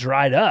kind of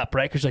dried up,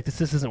 right? Because like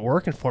this isn't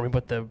working for me,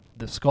 but the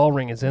skull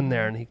ring is in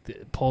there, and he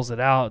pulls it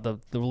out.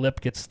 The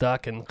lip gets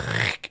stuck, and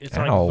it's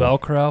like Ow.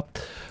 Velcro.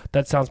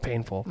 That sounds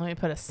painful. Let me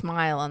put a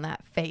smile on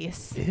that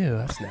face. Ew,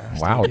 that's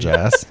nasty. Wow,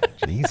 Jess.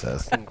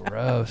 Jesus.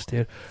 Gross,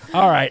 dude.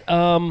 All right.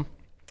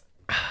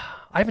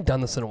 I haven't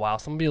done this in a while,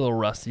 so I'm gonna be a little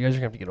rusty. You guys are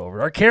gonna have to get over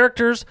it. Our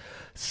characters: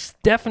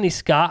 Stephanie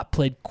Scott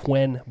played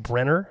Gwen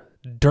Brenner.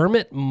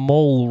 Dermot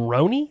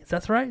Mulroney. Is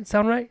that right?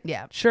 Sound right?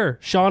 Yeah. Sure.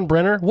 Sean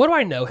Brenner. What do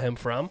I know him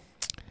from?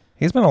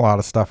 He's been in a lot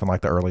of stuff in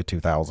like the early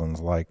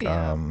 2000s. Like,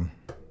 Yeah.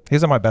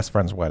 he's at my best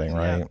friend's wedding,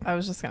 right? Yeah, I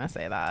was just gonna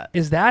say that.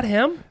 Is that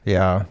him?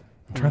 Yeah.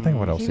 I'm trying to think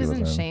what else He he was was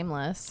in in.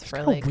 Shameless for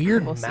got a like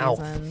weird couple mouth.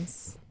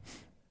 seasons.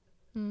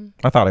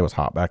 I thought he was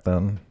hot back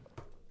then.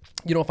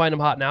 You don't find him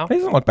hot now? He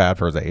doesn't look bad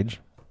for his age.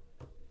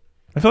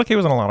 I feel like he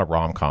was in a lot of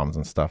rom-coms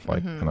and stuff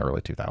like in the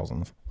early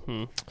 2000s.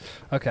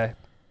 Okay.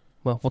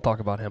 Well, we'll talk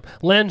about him.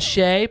 Len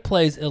Shea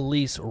plays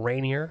Elise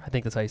Rainier. I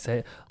think that's how you say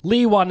it.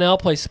 Lee Wanell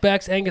plays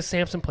Specs. Angus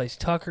Sampson plays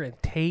Tucker. And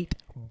Tate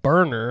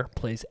Burner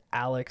plays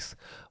Alex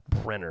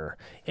Brenner.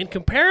 In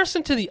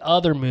comparison to the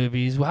other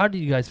movies, how do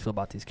you guys feel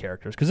about these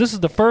characters? Because this is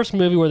the first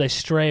movie where they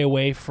stray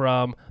away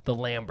from the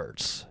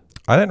Lamberts.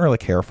 I didn't really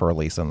care for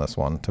Elise in this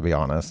one, to be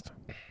honest.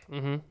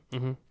 I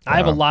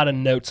have a lot of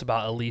notes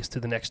about Elise to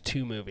the next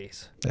two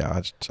movies. Yeah,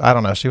 I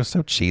don't know. She was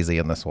so cheesy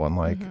in this one.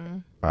 Like,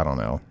 I don't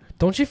know.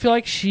 Don't you feel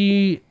like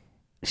she's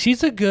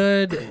a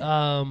good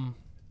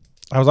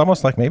I was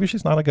almost like, maybe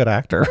she's not a good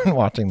actor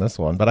watching this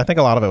one. But I think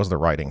a lot of it was the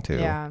writing, too.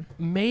 Yeah.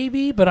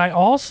 Maybe, but I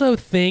also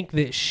think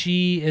that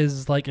she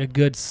is like a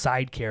good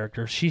side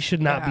character. She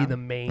should not be Yeah. the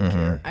main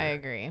character. I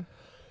agree.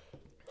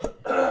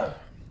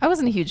 I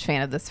wasn't a huge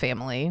fan of this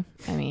family.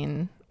 I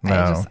mean,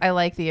 No. I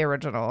like the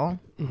original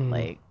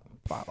like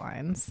plot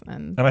lines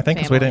and And I think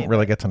because we family, didn't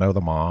really get to know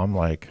the mom,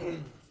 like, I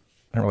didn't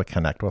really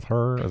connect with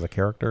her as a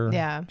character.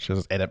 Yeah. She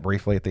was in it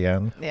briefly at the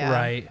end. yeah.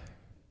 Right.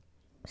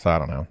 So I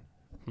don't know.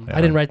 Yeah.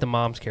 I didn't write the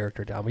mom's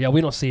character down. But yeah,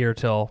 we don't see her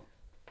till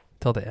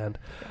the end.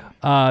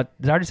 Did I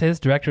already say this?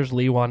 Directors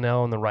Lee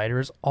Whannell and the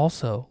writers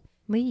also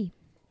Lee.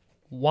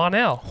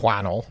 Whannell.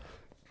 Whannell.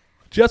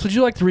 Jess, would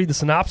you like to read the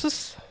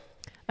synopsis?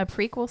 A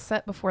prequel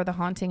set before the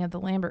haunting of the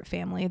Lambert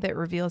family that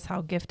reveals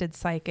how gifted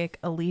psychic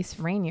Elise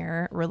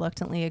Rainier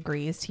reluctantly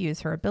agrees to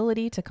use her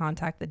ability to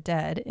contact the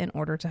dead in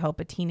order to help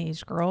a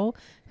teenage girl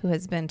who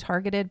has been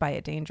targeted by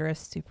a dangerous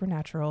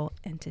supernatural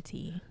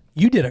entity.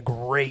 You did a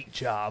great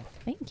job.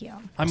 Thank you.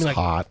 I mean, like,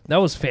 hot. that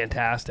was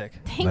fantastic.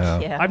 Thank Yeah.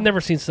 you. I've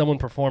never seen someone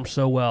perform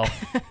so well.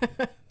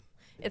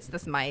 It's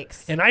this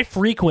mics. And I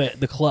frequent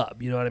the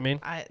club, you know what I mean?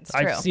 It's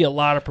I true. see a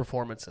lot of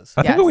performances.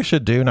 I think what Yes. we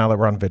should do now that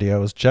we're on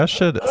video is Jess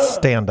should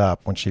stand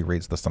up when she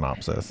reads the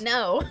synopsis.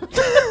 No.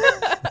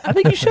 I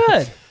think you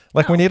should.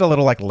 Like we need a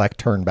little like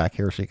lectern back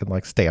here she can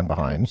like stand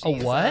behind. A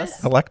what?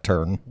 Jesus. A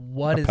lectern.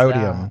 What a is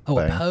podium that? Oh,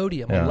 a thing.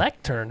 podium. Yeah. A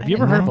lectern. Have you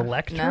ever heard of a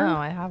lectern? No,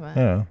 I haven't.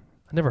 Yeah,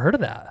 I never heard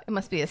of that. It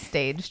must be a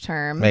stage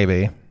term.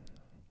 maybe.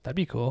 That'd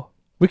be cool.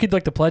 We could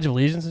like the Pledge of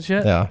Allegiance and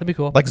shit. Yeah, That'd be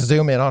cool. Like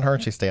zoom in on her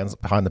and she stands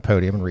behind the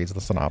podium and reads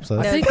the synopsis.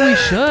 I think we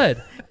should.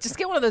 Just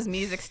get one of those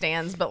music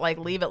stands, but like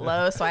leave it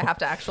low so I have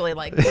to actually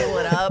like pull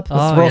it up.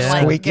 Oh, Real yeah.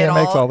 Like, squeaky get and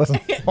makes all all- this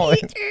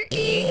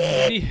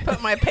noise.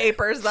 Put my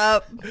papers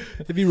up.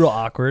 It'd be real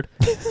awkward.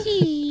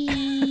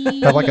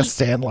 Have like a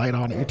stand light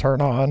on it you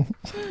turn on.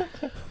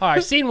 All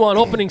right, scene one,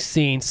 opening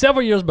scene.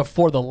 Several years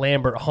before the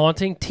Lambert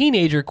haunting,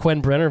 teenager Quinn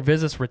Brenner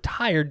visits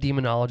retired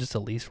demonologist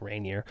Elise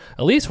Rainier.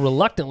 Elise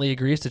reluctantly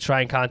agrees to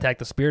try and contact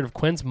the spirit of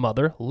Quinn's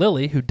mother,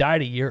 Lily, who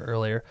died a year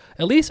earlier.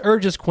 Elise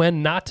urges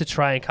Quinn not to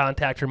try and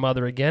contact her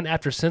mother again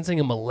after sensing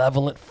a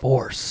malevolent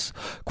force.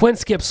 Quinn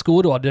skips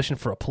school to audition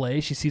for a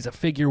play. She sees a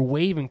figure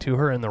waving to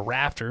her in the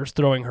rafters,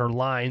 throwing her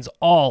lines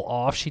all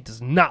off. She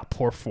does not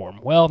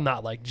perform well,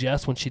 not like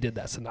Jess when she did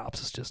that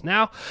synopsis just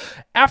now.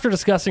 After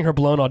discussing her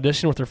blown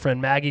audition with her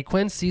friend Maggie,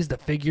 Quinn sees the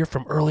figure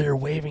from earlier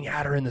waving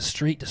at her in the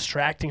street,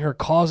 distracting her,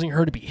 causing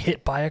her to be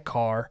hit by a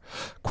car.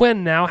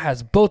 Quinn now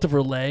has both of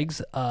her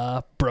legs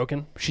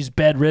broken. She's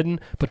bedridden,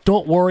 but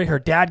don't worry, her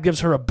dad gives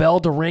her a bell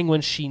to ring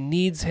when she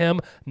needs him.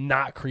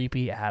 Not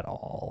creepy at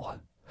all.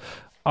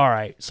 All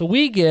right, so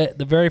we get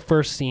the very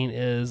first scene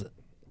is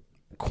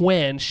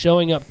Quinn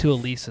showing up to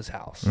Elise's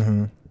house.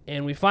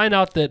 And we find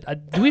out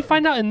that, do we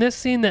find out in this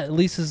scene that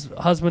Elise's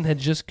husband had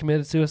just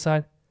committed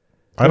suicide?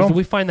 I Or don't. do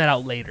we find that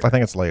out later? I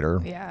think it's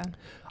later. Yeah.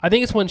 I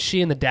think it's when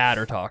she and the dad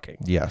are talking.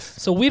 Yes.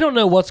 So we don't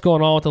know what's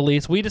going on with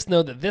Elise. We just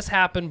know that this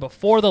happened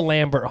before the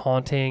Lambert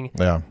haunting,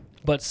 Yeah.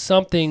 but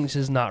something's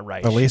just not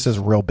right. Elise is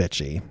real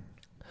bitchy.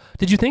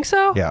 Did you think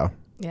so? Yeah.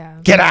 Yeah.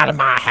 Get out of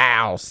my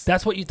house.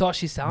 That's what you thought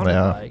she sounded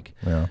Yeah. like.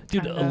 Yeah.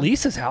 Dude, Kinda.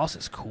 Elise's house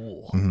is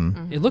cool.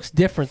 Mm-hmm. It looks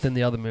different than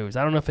the other movies.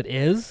 I don't know if it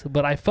is,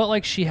 but I felt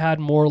like she had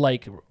more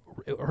like,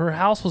 her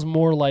house was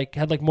more like,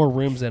 had like more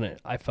rooms in it,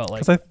 I felt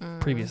like 'Cause I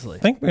previously.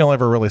 think we only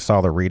ever really saw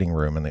the reading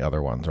room in the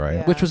other ones, right?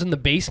 Yeah. Which was in the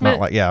basement?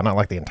 Not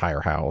like the entire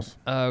house.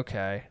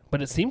 Okay.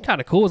 But it seemed kind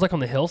of cool. It was like on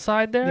the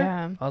hillside there.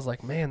 Yeah. I was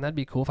like, man, that'd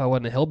be cool if I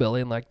wasn't a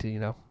hillbilly and like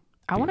to,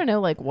 I want to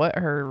know like what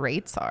her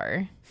rates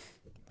are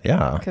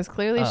Yeah. because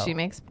clearly Oh. she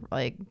makes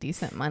like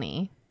decent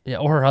money. yeah,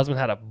 or her husband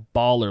had a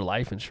baller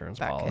life insurance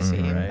That policy,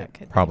 could be. right? That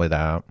could be. Probably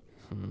that.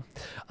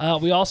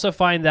 We also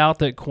find out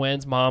that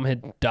Quinn's mom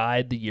had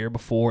died the year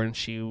before, and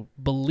she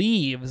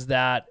believes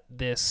that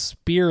this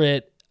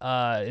spirit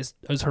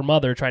is her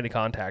mother trying to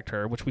contact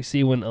her, which we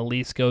see when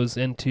Elise goes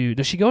into.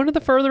 Does she go into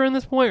the further in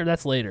this point, or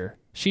that's later?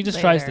 She just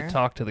tries to Later.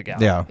 talk to the gal.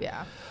 Yeah.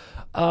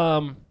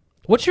 Yeah.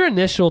 What's your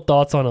initial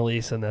thoughts on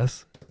Elise in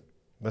this?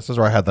 This is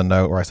where I had the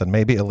note where I said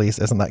maybe Elise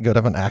isn't that good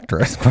of an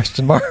actress?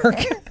 Question mark.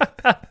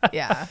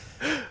 Yeah.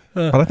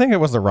 But I think it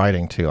was the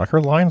writing too. Like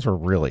her lines were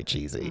really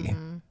cheesy.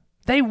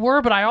 They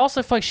were, but I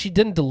also feel like she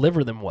didn't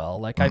deliver them well.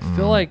 Like I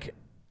feel like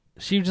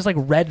she just like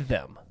read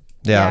them.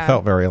 Yeah, Yeah. it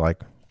felt very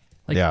like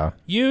yeah.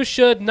 You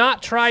should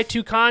not try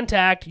to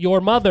contact your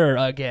mother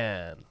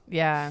again.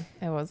 Yeah.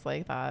 It was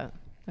like that.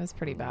 It was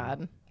pretty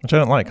bad. Which I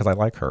didn't like because I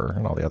like her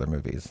in all the other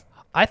movies.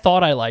 I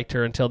thought I liked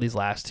her until these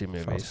last two So I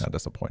was movies. kind of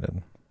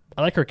disappointed.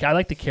 I like her. I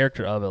like the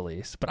character of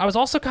Elise, but I was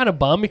also kind of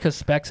bummed because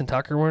Specs and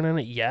Tucker weren't in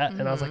it yet,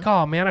 and I was like,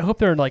 "Oh man, I hope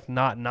they're like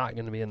not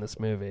going to be in this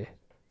movie."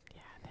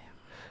 Yeah,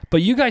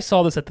 but you guys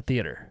saw this at the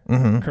theater,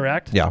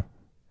 correct? Yeah.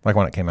 Like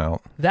when it came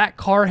out. That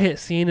car hit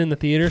scene in the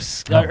theater.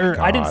 my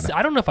I didn't. God.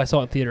 I don't know if I saw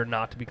it in theater or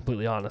not. To be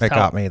completely honest, It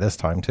got me this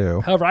time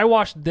too. However, I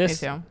watched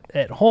this Me too.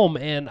 at home,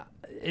 and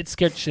it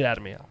scared the shit out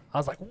of me. I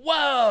was like,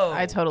 "Whoa!"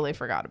 I totally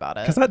forgot about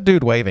it. Because that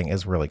dude waving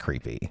is really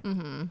creepy.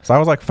 So I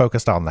was like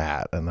focused on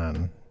that. And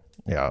then,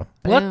 yeah.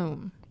 What?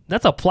 Boom.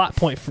 that's a plot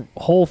point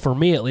hole for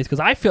me at least, because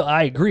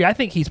I agree. I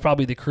think he's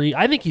probably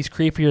I think he's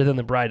creepier than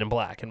the Bride in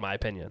Black, in my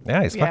opinion.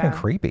 Yeah, he's fucking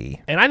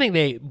creepy. And I think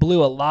they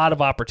blew a lot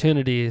of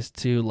opportunities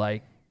to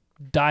like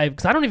dive,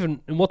 because I don't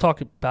even, and we'll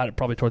talk about it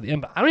probably toward the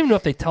end, but I don't even know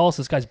if they tell us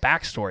this guy's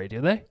backstory.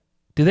 Do they?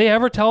 Do they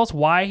ever tell us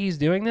why he's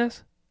doing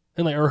this,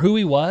 and like, or who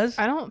he was?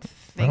 I don't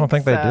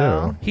think they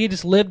do. He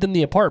just lived in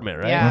the apartment,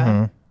 right? Yeah.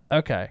 Mm-hmm.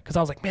 Okay, because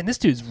I was like, man, this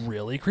dude's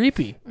really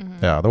creepy.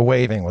 Mm-hmm. Yeah, the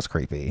waving was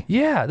creepy.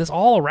 Yeah, this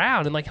all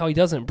around, and like how he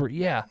doesn't.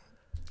 Yeah.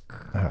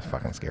 That was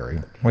fucking scary.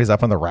 When he's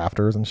up on the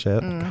rafters and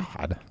shit.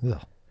 God.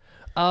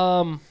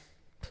 Ugh.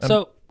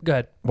 So go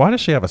ahead. Why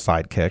does she have a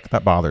sidekick?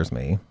 That bothers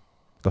me.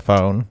 The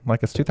phone.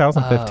 Like, it's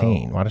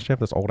 2015. Why does she have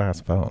this old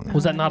ass phone?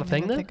 Was that not a I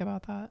thing didn't then? think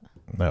about that.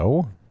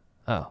 No.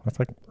 Oh, That's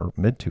like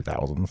mid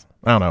 2000s.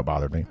 I don't know. It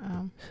bothered me.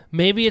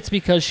 maybe it's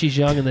because she's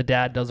young and the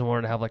dad doesn't want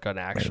her to have like an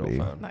actual Maybe.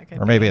 phone. That could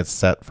Or maybe it's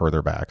set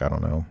further back. I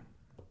don't know.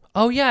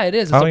 Oh yeah, it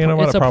is. It's You know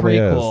what? It's It a probably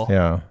prequel. is.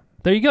 Yeah.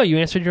 There you go. You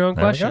answered your own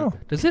There we question. go.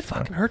 Does it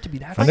fucking hurt to be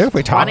that? I knew if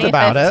we talked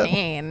about it.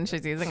 2015,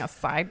 she's using a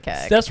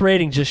sidekick. Steph's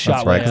rating just shot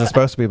That's right. way Because it's up.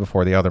 supposed to be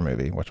before the other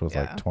movie, which was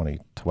Yeah. like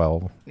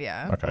 2012.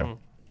 Yeah. Okay.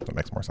 That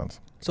makes more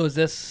sense. So is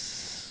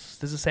this?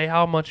 Does it say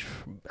how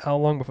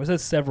long before? It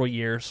says several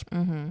years.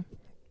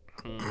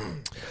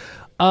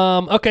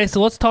 Okay,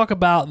 so let's talk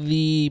about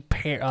the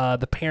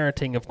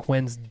parenting of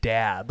Quinn's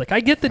dad. Like, I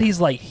get that he's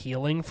like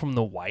healing from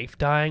the wife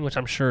dying, which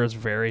I'm sure is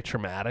very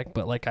traumatic.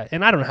 But like, I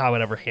don't know how I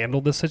would ever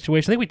handle this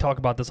situation. I think we talk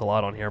about this a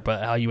lot on here,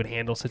 but how you would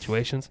handle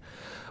situations.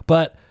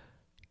 But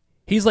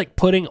he's like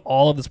putting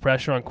all of this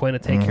pressure on Quinn to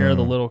take care of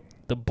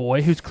the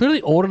boy who's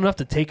clearly old enough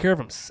to take care of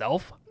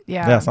himself,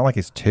 Yeah, it's not like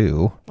he's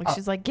 2. Like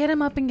she's like, get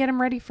him up and get him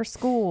ready for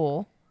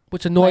school.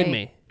 which annoyed Like-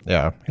 me.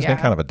 Yeah. He's been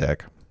Yeah. kind of a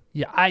dick.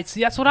 Yeah, I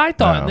see. That's what I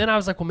thought, No. and then I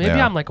was like, well, maybe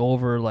Yeah. I'm like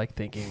over like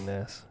thinking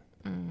this.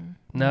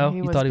 No,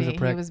 you thought he was a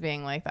prick. He was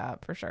being like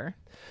that for sure.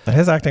 And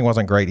his acting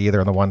wasn't great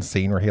either in the one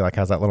scene where he like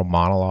has that little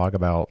monologue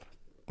about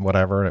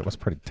whatever. It was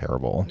pretty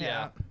terrible.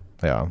 Yeah.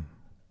 Yeah.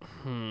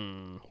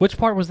 Which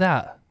part was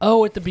that?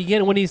 Oh, at the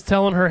beginning when he's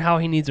telling her how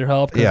he needs her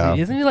help. 'Cause Yeah.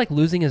 Isn't he like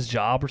losing his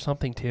job or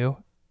something too?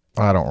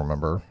 I don't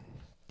remember.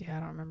 Yeah, I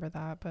don't remember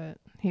that, but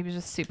he was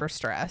just super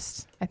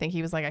stressed. I think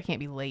he was like, I can't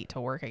be late to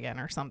work again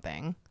or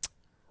something.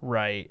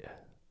 Right.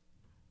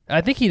 I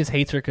think he just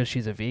hates her because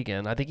she's a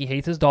vegan. I think he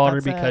hates his daughter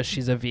That's because it.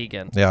 she's a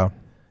vegan. Yeah.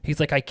 He's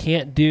like, I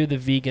can't do the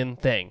vegan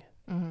thing.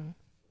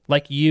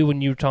 Like you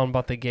when you were talking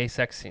about the gay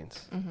sex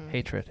scenes.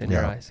 Hatred in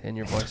your Yeah. eyes, in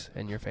your voice,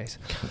 in your face.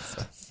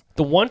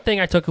 The one thing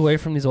I took away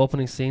from these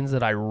opening scenes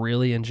that I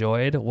really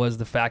enjoyed was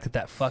the fact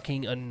that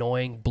fucking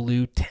annoying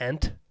blue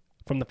tent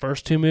from the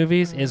first 2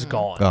 movies is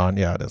gone. Gone.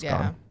 Yeah, it is Yeah.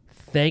 gone.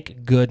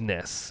 Thank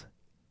goodness.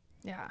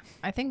 Yeah.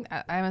 I think,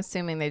 I'm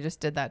assuming they just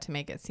did that to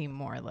make it seem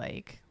more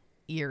like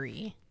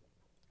eerie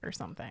or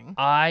something.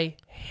 I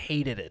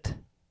hated it.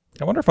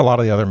 I wonder if a lot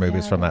of the other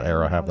movies Yeah, from that that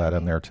era would have that bother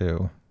in me. there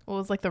too. Well,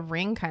 it's like The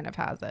Ring kind of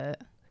has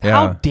it. Yeah.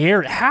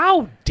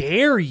 How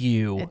dare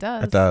you? It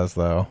does. It does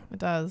though. It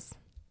does.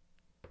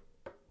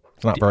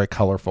 It's not very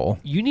colorful.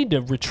 You need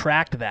to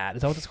retract that.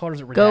 Is that what it's called? Or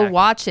is it redact? Go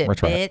watch it,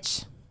 Retract.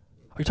 bitch.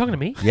 Are you talking to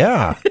me?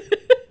 Yeah.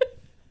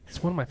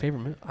 It's one of my favorite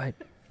movies. I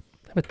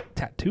have a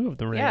tattoo of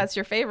the ring. Yeah, it's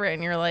your favorite,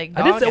 and you're like,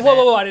 I didn't say. dogging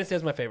Whoa! it. I didn't say it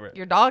was my favorite.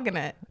 You're dogging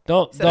it.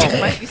 Don't. So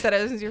Don't. you said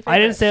it was your favorite. I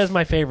didn't say it was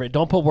my favorite.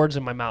 Don't put words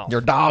in my mouth.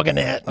 You're dogging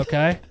it.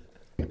 Okay.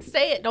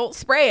 Say it. Don't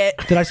spray it.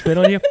 Did I spit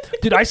on you?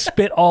 Dude, I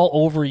spit all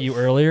over you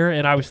earlier,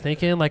 and I was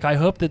thinking, like, I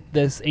hope that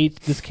this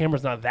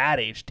camera's not that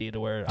HD to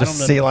where I don't Just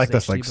know see if like it's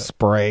this like HD,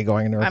 spray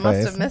going in her I face.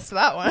 must have missed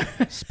that one.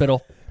 but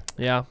spittle.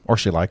 Yeah, Or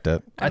she liked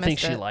it. I think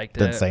missed she it. liked it.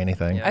 Didn't say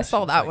anything. Yeah, I she saw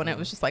was that like, one. It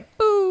was just like,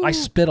 boo. I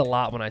spit a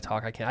lot when I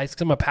talk. I can't.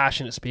 I'm a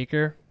passionate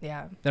speaker,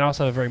 Yeah. and I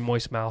also have a very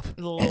moist mouth.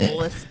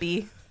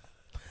 Lispy.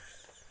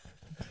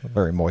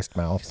 Very moist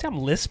You mouth. say I'm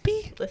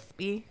lispy?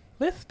 Lispy.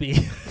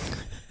 Lispy.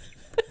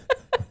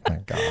 My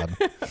God.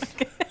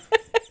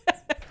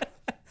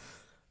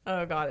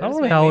 Oh, God. I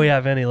don't know how we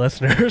have any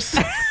listeners.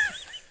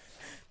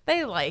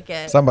 They like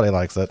it. Somebody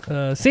likes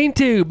it. Scene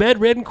 2,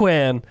 bedridden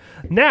Quinn.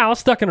 Now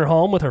stuck in her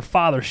home with her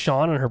father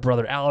Sean and her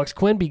brother Alex,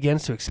 Quinn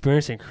begins to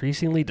experience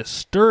increasingly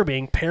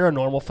disturbing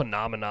paranormal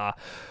phenomena.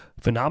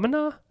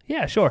 Phenomena?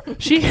 Yeah, sure.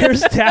 She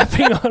hears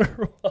tapping on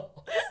her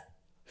wall,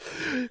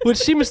 which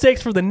she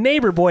mistakes for the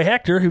neighbor boy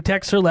Hector, who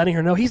texts her letting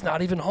her know he's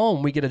not even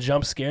home. We get a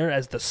jump scare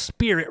as the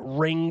spirit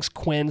rings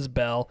Quinn's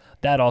bell.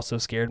 That also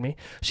scared me.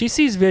 She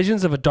sees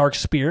visions of a dark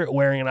spirit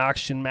wearing an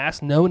oxygen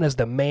mask known as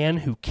the man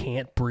who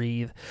can't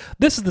breathe.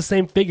 This is the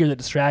same figure that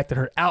distracted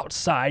her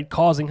outside,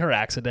 causing her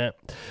accident.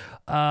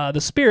 The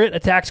spirit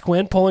attacks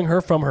Quinn, pulling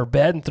her from her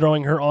bed and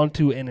throwing her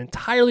onto an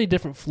entirely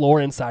different floor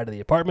inside of the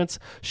apartments.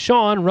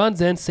 Sean runs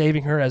in,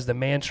 saving her as the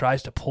man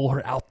tries to pull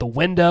her out the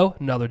window.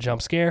 Another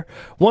jump scare.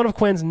 One of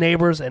Quinn's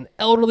neighbors, an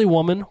elderly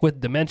woman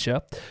with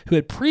dementia, who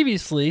had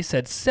previously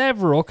said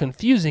several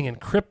confusing and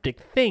cryptic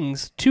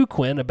things to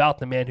Quinn about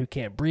the man who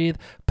can't breathe,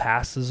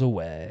 passes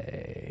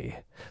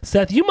away.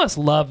 Seth, you must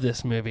love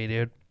this movie,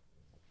 dude.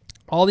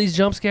 All these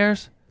jump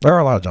scares. There are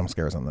a lot of jump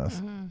scares in this.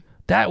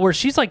 That where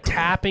she's like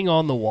tapping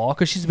on the wall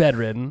because she's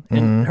bedridden,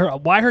 and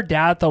why her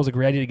dad thought it was a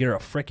great idea to get her a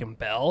freaking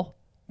bell.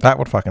 That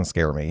would fucking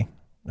scare me.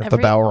 If the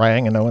bell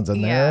rang and no one's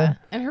in there.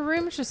 And her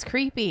room's just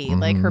creepy.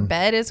 Like her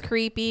bed is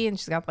creepy, and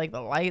she's got like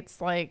the lights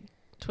like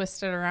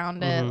twisted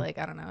around it. Like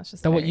I don't know. It's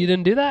just. What, you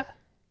didn't do that?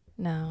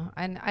 No,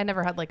 I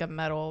never had like a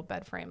metal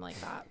bed frame like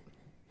that.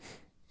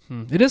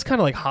 It is kind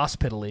of like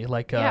hospital-y,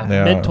 like Yeah.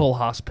 mental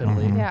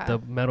hospital-y, Yeah. the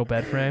metal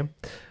bed frame.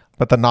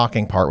 But the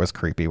knocking part was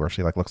creepy where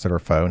she like looks at her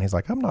phone. He's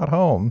like, I'm not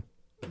home.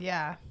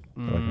 Yeah.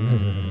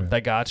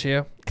 That got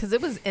you? Because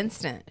it was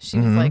instant. She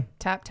was like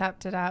tap, tap,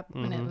 to tap,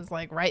 and it was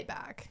like right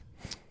back.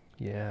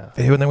 Yeah.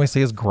 Ew, and then we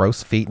see his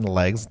gross feet and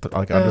legs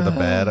like under the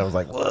bed. I was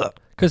like, ugh.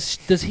 Because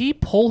does he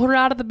pull her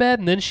out of the bed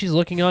and then she's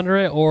looking under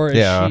it, or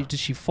does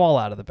she fall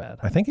out of the bed?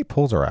 I think he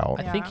pulls her out.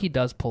 I think he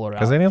does pull her out.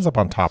 Because then he ends up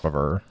on top of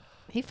her.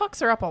 He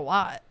fucks her up a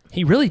lot.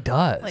 He really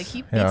does. Like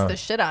he beats the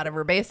shit out of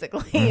her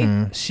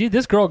basically.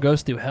 This girl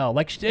goes through hell.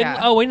 Like, we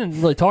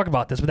didn't really talk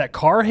about this, but that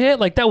car hit,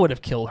 like that would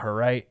have killed her,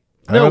 right?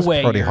 That was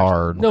pretty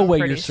hard. No way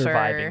Pretty you're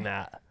surviving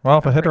that. Well,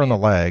 if it hit her in the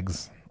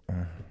legs.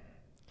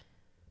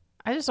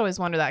 I just always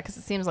wonder that because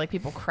it seems like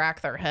people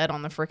crack their head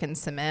on the freaking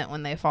cement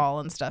when they fall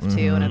and stuff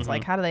too. And it's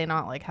like, how do they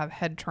not like have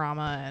head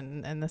trauma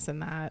and this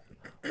and that?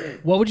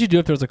 What would you do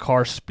if there was a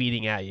car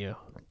speeding at you?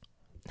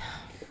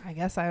 I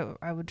guess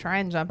I would try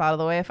and jump out of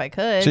the way if I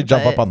could. She'd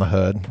jump up on the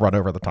hood, run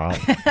over the top.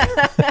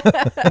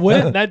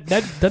 Wouldn't that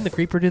doesn't the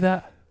creeper do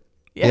that?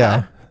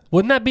 Yeah.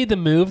 Wouldn't that be the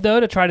move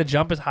though, to try to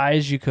jump as high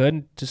as you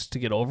could just to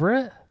get over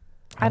it?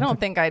 I don't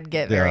think I'd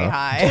get very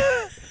high.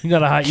 You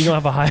don't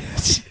have a high.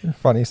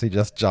 Funny, so you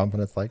just jump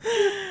and it's like,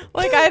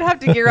 Like I'd have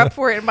to gear up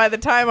for it, and by the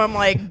time I'm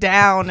like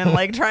down and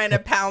like trying to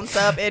pounce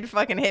up, it'd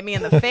fucking hit me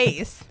in the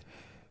face.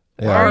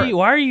 yeah.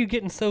 Why are you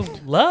getting so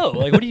low?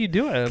 Like, what are you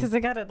doing? Because I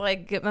gotta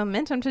like get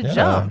momentum to Yeah.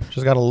 jump.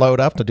 She's got to load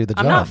up to do the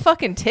I'm jump. not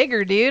fucking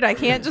Tigger, dude. I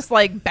can't just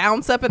like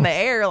bounce up in the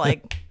air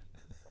like.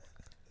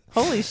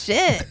 Holy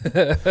shit!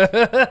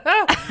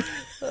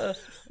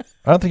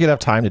 I don't think you'd have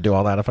time to do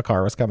all that if a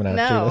car was coming at you.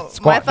 No, To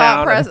squat my thought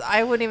down process.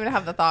 I wouldn't even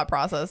have the thought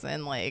process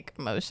in like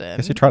motion. I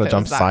guess you try to if it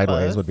jump was that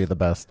sideways close. would be the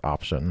best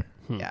option.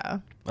 Yeah.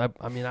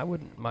 I mean, I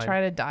wouldn't mind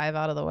Try to dive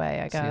out of the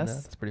way. I seeing that.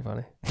 guess It's pretty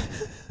funny.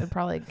 it'd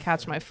probably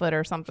catch my foot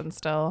or something.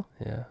 Still.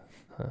 Yeah.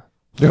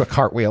 Do a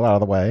cartwheel out of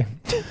the way.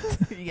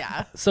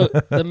 Yeah. So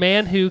the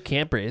man who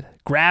can't breathe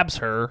grabs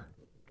her,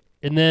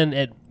 and then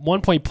at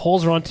one point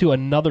pulls her onto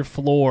another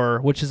floor,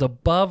 which is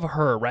above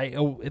her. Right?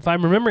 Oh, if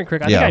I'm remembering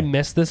correctly, I think I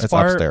missed this It's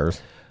part.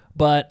 upstairs,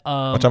 But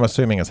which I'm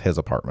assuming is his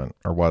apartment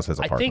or was his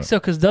apartment. I think so,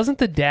 because doesn't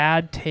the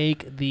dad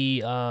take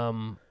the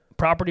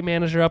property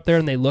manager up there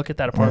and they look at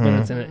that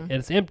apartment and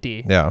it's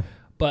empty? Yeah.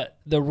 But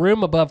the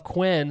room above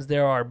Quinn's,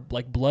 there are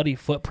like bloody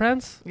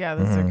footprints Yeah.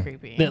 Those are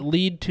creepy. that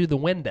lead to the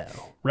window,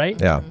 right?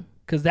 Yeah.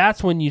 Because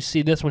that's when you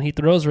see this, when he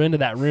throws her into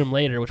that room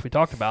later, which we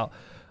talked about.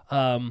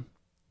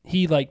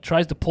 He like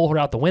tries to pull her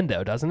out the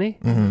window, doesn't he?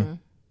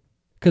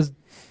 Because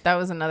That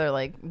was another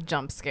like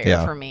jump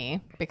scare for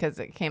me because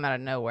it came out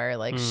of nowhere.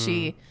 Like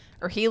he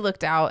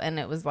looked out and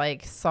it was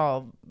like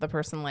saw the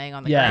person laying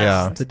on the yeah,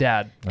 ground. the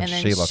dad, And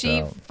then she looked she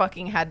out.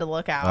 fucking had to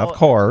look out. Of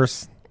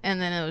course. And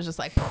then it was just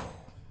like.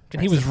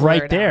 and he was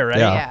right there, right?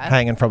 Yeah. Yeah.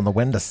 Hanging from the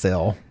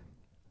windowsill.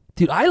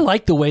 Dude, I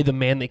like the way the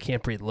man that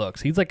can't breathe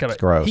looks. He's like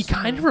gross. he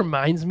kind of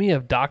reminds me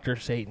of Dr.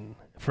 Satan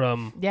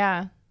from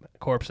Yeah.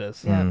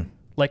 Corpses. Yeah.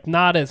 Like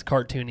not as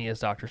cartoony as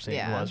Dr.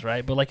 Satan Yeah. was,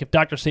 right? But like if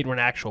Dr. Satan were an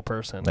actual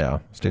person. Yeah.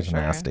 Steve's sure.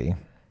 nasty.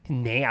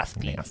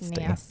 Nasty.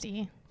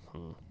 Nasty.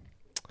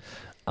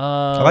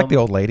 I like the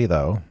old lady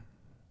though.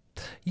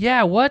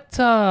 Yeah, what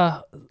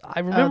I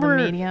remember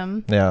the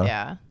medium. Yeah.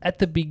 Yeah. at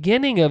the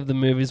beginning of the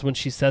movies when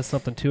she says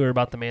something to her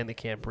about the man that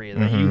can't breathe.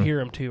 Like, you hear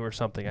him too or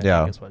something, I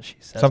Yeah. think is what she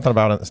says. Something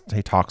about it.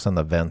 He talks in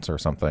the vents or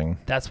something.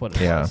 That's what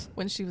it Yeah. was.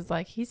 When she was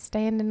like, he's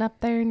standing up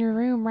there in your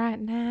room right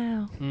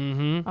now.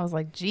 Mm-hmm. I was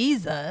like,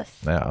 Jesus.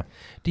 Yeah.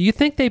 Do you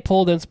think they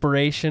pulled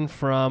inspiration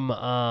from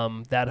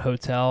that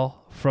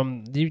hotel?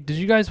 Did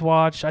you guys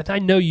watch? I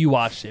know you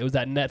watched it. It was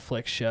that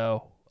Netflix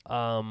show.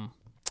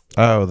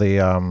 Oh,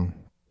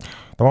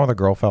 the one where the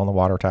girl fell in the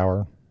water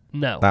tower.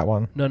 No. That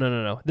one.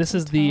 No. This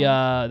is the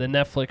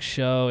Netflix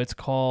show. It's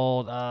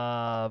called.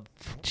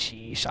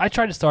 Sheesh. I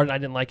tried to start it. I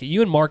didn't like it.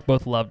 You and Mark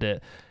both loved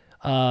it.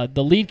 The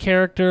lead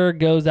character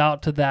goes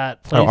out to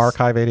that place. Oh,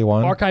 Archive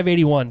 81. Archive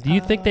 81. Do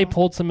you think they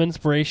pulled some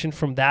inspiration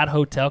from that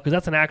hotel? Because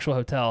that's an actual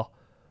hotel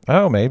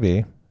Oh,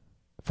 maybe.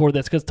 for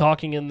this. Because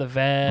talking in the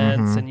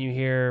vents and you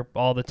hear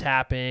all the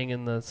tapping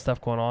and the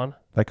stuff going on.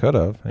 They could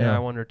have. Yeah, I Yeah.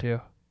 wonder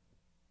too.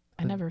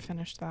 I never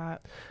finished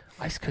that.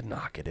 I just could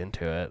not get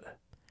into it.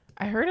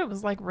 I heard it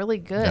was like really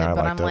good, Yeah, I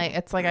but I'm liked it. like,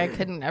 it's like I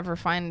couldn't ever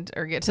find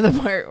or get to the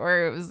part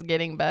where it was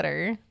getting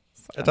better.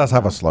 So, It does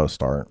have a slow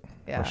start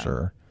Yeah. for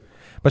sure.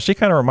 But she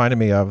kind of reminded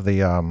me of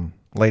the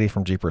lady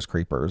from Jeepers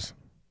Creepers.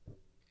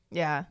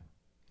 Yeah.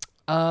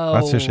 Oh,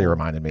 That's who she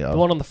reminded me of. The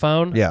one on the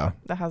phone. Yeah.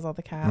 That has all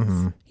the cats.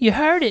 You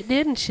heard it,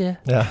 didn't you?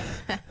 Yeah.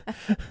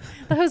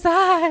 Those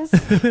eyes.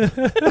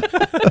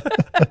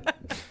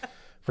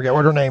 Forget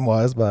what her name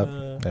was, but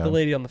The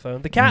lady on the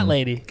phone, the cat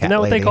lady. Cat Isn't that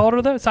what they lady. called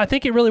her though? So I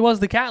think it really was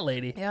the cat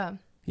lady. Yeah.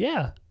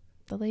 Yeah.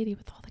 The lady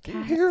with all the you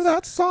cats. hear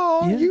that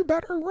song? Yeah. You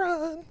better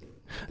run.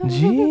 Those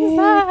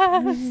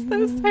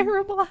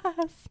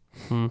tyroblasts.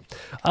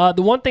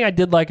 The one thing I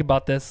did like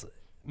about this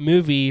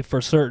movie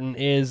for certain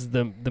is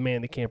the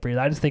man that can't breathe.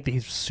 I just think that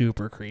he's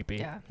super creepy.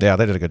 Yeah.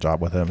 They did a good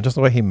job with him. Just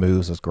the way he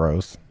moves is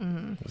gross.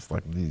 Just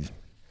like, "Eugh."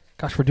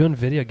 Gosh, we're doing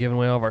video giving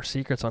away all of our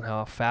secrets on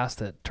how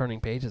fast at turning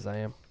pages I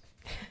am.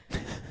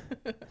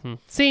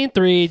 Scene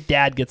 3,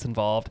 Dad gets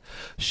involved.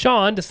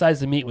 Sean decides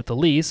to meet with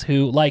Elise,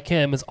 who, like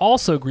him, is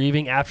also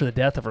grieving after the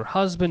death of her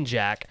husband,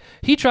 Jack.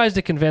 He tries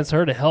to convince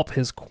her to help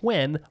his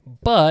Quinn,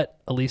 but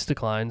Elise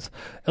declines.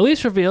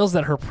 Elise reveals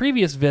that her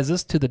previous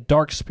visits to the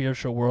dark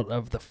spiritual world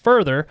of the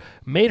Further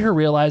made her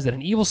realize that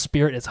an evil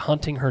spirit is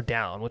hunting her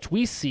down, which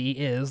we see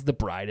is the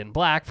Bride in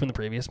Black from the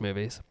previous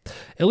movies.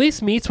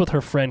 Elise meets with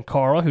her friend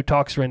Carl, who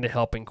talks her into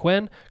helping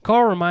Quinn.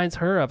 Carl reminds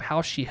her of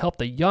how she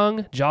helped a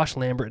young Josh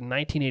Lambert in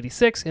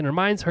 1986 and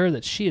reminds her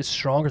that she is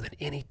stronger than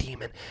any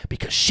demon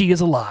because she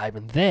is alive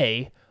and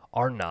they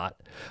are not.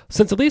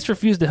 Since Elise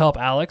refused to help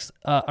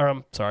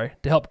to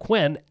help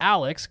Quinn,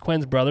 Alex,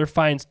 Quinn's brother,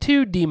 finds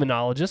two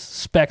demonologists,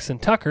 Specs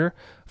and Tucker,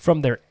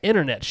 from their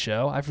internet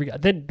show. I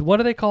forgot. What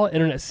do they call it?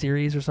 Internet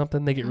series or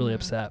something? They get really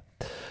upset.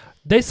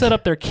 They set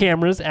up their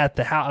cameras at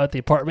the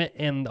apartment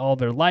and all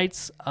their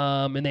lights,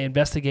 and they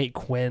investigate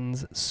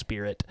Quinn's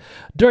spirit.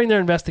 During their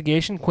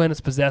investigation, Quinn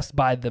is possessed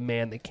by the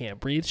man that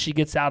can't breathe. She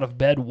gets out of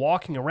bed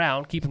walking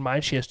around. Keep in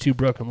mind, she has 2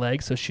 broken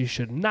legs, so she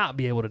should not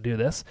be able to do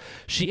this.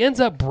 She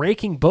ends up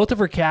breaking both of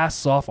her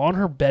casts off on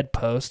her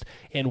bedpost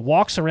and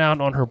walks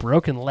around on her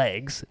broken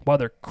legs while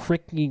they're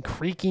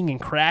creaking and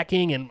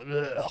cracking and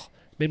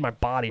made my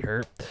body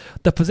hurt.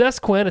 The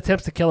possessed Quinn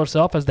attempts to kill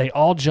herself as they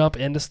all jump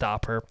in to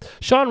stop her.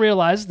 Sean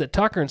realizes that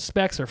Tucker and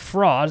Specs are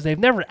frauds. They've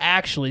never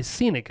actually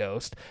seen a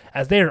ghost.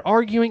 As they are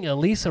arguing,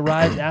 Elise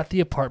arrives at the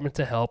apartment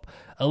to help.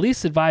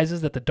 Elise advises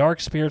that the dark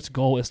spirit's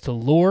goal is to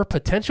lure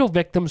potential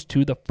victims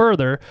to the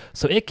Further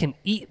so it can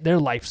eat their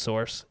life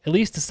source.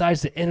 Elise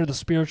decides to enter the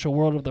spiritual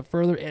world of the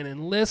Further and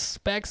enlists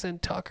Specs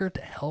and Tucker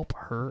to help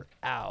her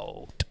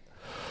out.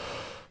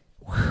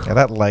 Yeah,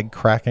 that leg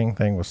cracking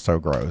thing was so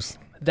gross.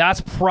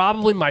 That's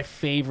probably my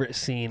favorite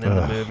scene in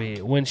the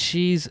movie, when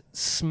she's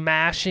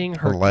smashing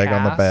her leg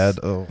on the bed.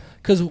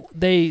 Because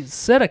they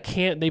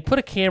put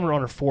a camera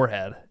on her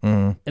forehead,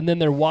 and then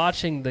they're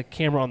watching the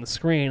camera on the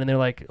screen, and they're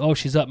like, "Oh,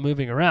 she's up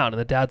moving around," and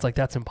the dad's like,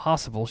 "That's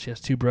impossible. She has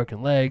 2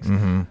 broken legs."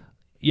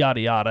 Yada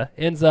yada.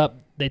 Ends up,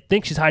 they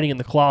think she's hiding in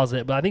the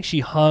closet, but I think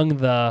she hung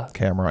the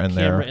camera in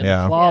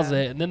the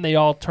closet, and then they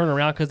all turn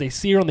around because they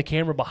see her on the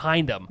camera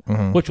behind them,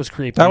 which was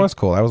creepy. That was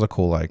cool. That was a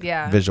cool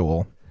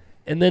visual.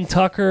 And then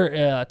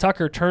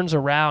Tucker turns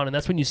around, and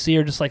that's when you see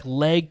her just like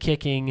leg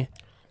kicking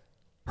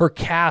her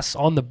casts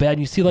on the bed. And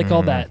you see like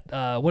all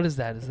that. What is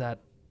that?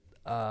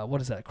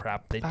 What is that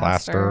crap?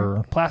 Plaster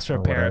of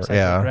Paris.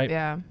 Yeah. Think, right?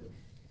 Yeah.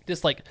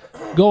 Just like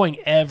going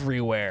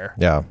everywhere.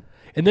 Yeah.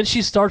 And then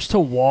she starts to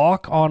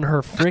walk on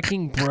her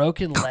freaking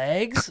broken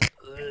legs.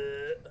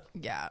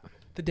 Yeah.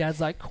 The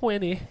dad's like,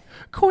 Quinny.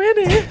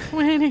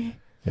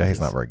 Yeah, he's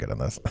not very good in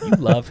this. You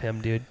love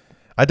him, dude.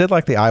 I did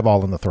like the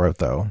eyeball in the throat,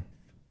 though.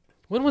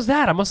 When was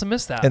that? I must have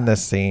missed that. In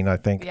this scene, I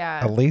think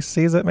Yeah. Elise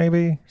sees it,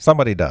 maybe?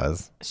 Somebody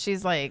does.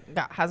 She's like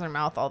has her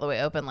mouth all the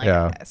way open,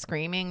 like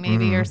screaming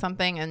maybe or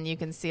something, and you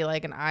can see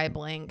like an eye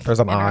blink. There's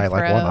an in her eye,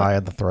 like one throat. eye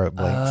in the throat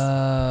blinks.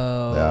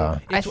 Oh. Yeah.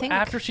 It's I think-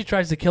 after she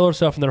tries to kill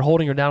herself and they're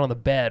holding her down on the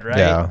bed, right?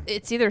 Yeah.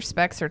 It's either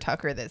Specs or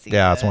Tucker that sees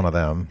Yeah, it's it. one of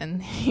them.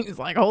 And he's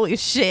like, "Holy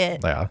shit!"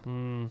 Yeah.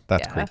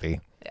 That's Yeah. creepy.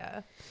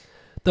 Yeah.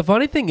 The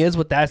funny thing is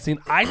with that scene,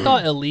 I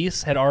thought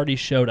Elise had already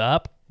showed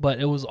up, but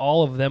it was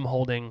all of them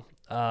holding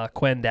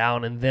Quinn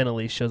down, and then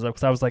Elise shows up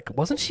because I was like,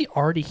 wasn't she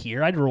already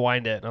here? I'd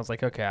rewind it, and I was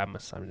like, okay, I'm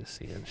just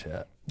seeing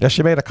shit. Yeah,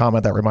 she made a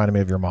comment that reminded me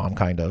of your mom,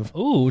 kind of.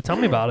 Ooh, tell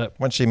me about it.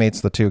 When she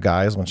meets the 2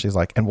 guys, when she's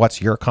like, "And what's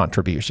your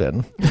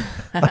contribution?"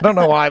 I don't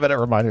know why, but it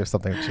reminded me of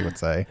something that she would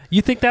say.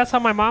 You think that's how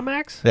my mom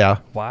acts? Yeah.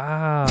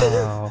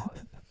 Wow.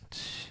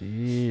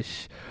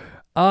 Sheesh.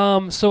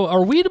 So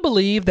are we to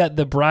believe that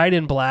the Bride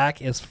in Black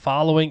is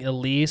following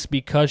Elise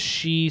because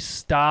she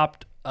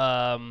stopped?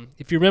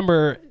 If you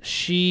remember,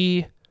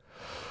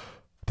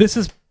 this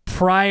is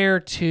prior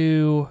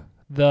to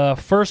the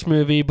first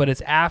movie, but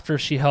it's after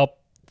she helped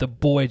the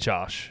boy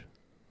Josh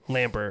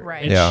Lambert,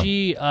 Right. and Yeah.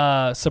 she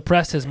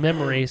suppressed his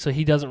memory, so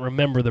he doesn't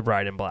remember the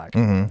Bride in Black.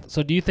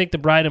 So do you think the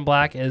Bride in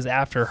Black is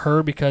after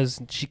her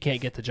because she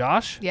can't get to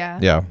Josh? Yeah.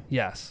 Yeah.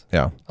 Yes.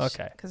 Yeah.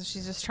 Okay. Because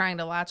she's just trying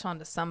to latch on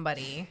to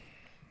somebody,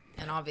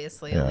 and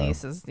obviously Yeah.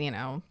 Elise is,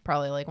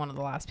 probably like one of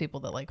the last people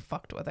that like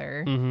fucked with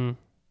her.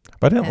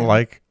 But I didn't Yeah.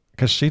 like,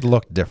 because she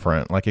looked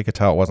different. Like, you could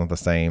tell it wasn't the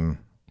same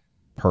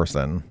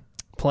person.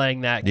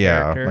 Playing that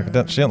Yeah. character.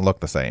 Like, she didn't look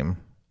the same.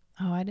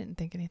 Oh, I didn't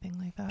think anything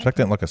like that. She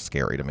didn't look as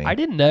scary to me. I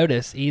didn't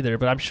notice either,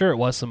 but I'm sure it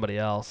was somebody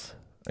else.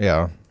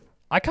 Yeah.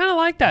 I kind of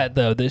like that,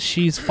 though, that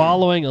she's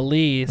following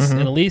Elise,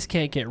 and Elise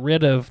can't get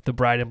rid of the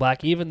Bride in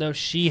Black, even though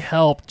she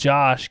helped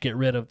Josh get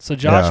rid of. So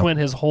Josh went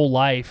his whole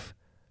life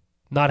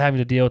not having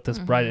to deal with this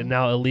bride, and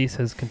now Elise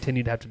has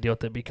continued to have to deal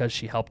with it because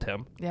she helped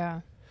him.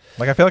 Yeah.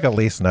 Like, I feel like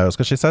Elise knows,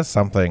 because she says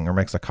something or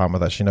makes a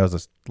comment that she knows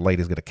this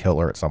lady's going to kill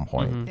her at some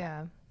point.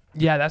 Yeah.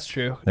 Yeah, that's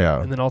true.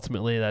 Yeah. And then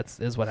ultimately,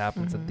 is what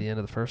happens at the end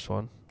of the first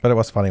one. But it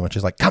was funny when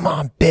she's like, "Come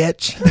on,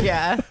 bitch!"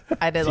 Yeah,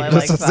 I did like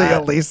Just to see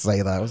that. Elise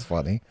say that was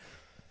funny.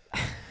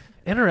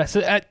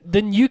 Interesting.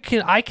 Then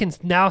I can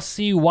now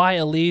see why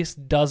Elise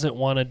doesn't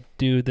want to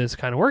do this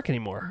kind of work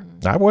anymore.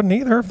 I wouldn't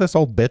either if this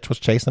old bitch was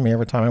chasing me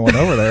every time I went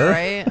over there.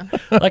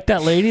 Right? Like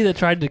that lady that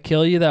tried to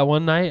kill you that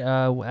one night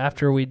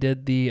after we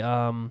did the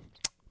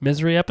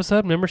Misery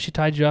episode. Remember, she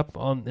tied you up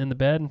in the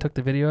bed and took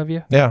the video of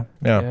you. Yeah.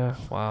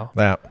 Wow.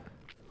 That.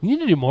 You need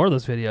to do more of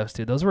those videos,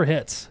 dude. Those were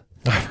hits.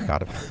 I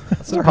forgot about it.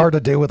 They're hard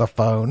to do with a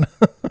phone.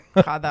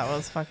 God, that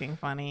was fucking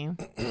funny.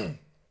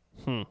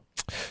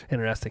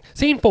 Interesting.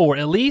 Scene 4,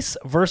 Elise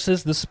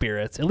versus the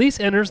spirits. Elise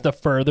enters the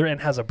further and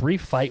has a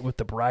brief fight with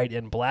the bride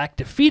in black,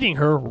 defeating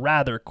her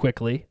rather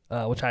quickly,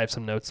 which I have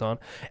some notes on.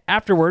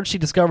 Afterwards, she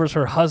discovers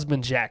her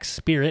husband Jack's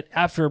spirit.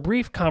 After a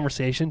brief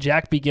conversation,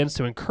 Jack begins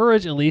to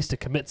encourage Elise to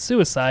commit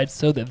suicide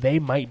so that they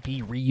might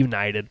be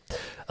reunited.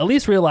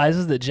 Elise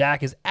realizes that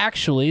Jack is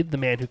actually the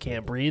man who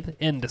can't breathe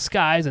in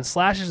disguise and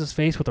slashes his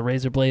face with a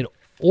razor blade,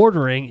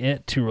 ordering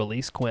it to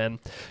release Quinn.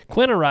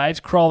 Quinn arrives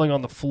crawling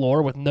on the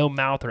floor with no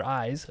mouth or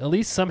eyes.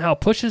 Elise somehow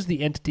pushes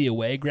the entity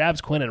away, grabs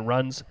Quinn, and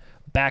runs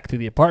back through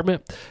the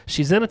apartment.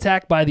 She's then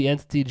attacked by the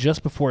entity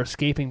just before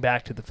escaping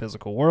back to the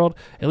physical world.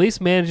 Elise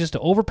manages to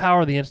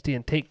overpower the entity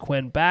and take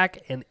Quinn back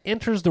and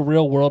enters the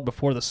real world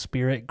before the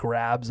spirit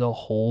grabs a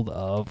hold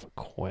of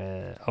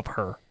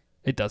her.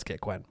 It does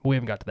get Quinn. We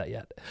haven't got to that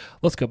yet.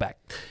 Let's go back.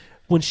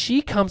 When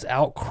she comes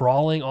out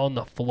crawling on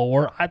the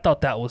floor, I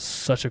thought that was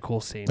such a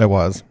cool scene. It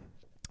was.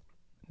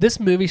 This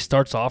movie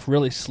starts off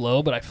really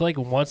slow, but I feel like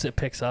once it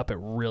picks up, it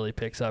really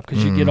picks up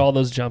because you get all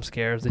those jump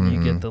scares, then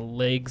you get the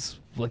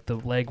legs, like the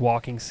leg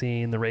walking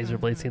scene, the razor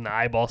blade scene, the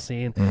eyeball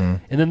scene, and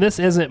then this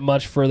isn't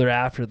much further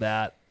after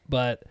that.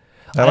 But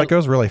It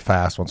goes really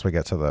fast once we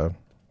get to the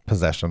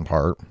possession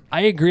part.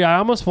 I agree. I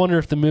almost wonder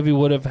if the movie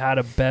would have had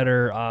a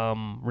better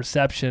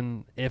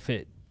reception if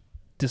it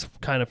just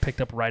kind of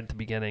picked up right at the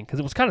beginning, because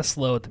it was kind of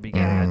slow at the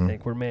beginning. I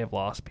think we may have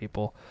lost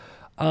people.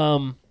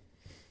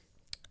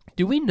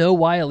 Do we know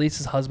why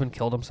Elise's husband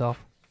killed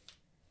himself?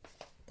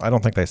 I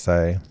don't think they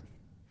say.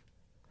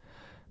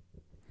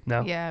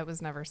 No. Yeah, it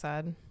was never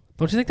said.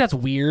 Don't you think that's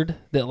weird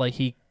that like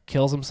he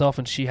kills himself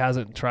and she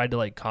hasn't tried to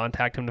like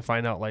contact him to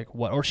find out like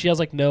what, or she has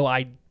like no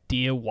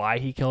idea why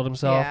he killed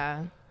himself?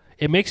 Yeah.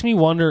 It makes me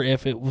wonder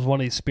if it was one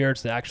of these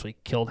spirits that actually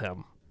killed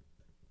him.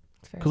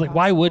 Very Because like,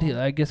 why would he?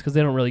 possible. I guess because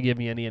they don't really give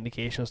me any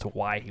indication as to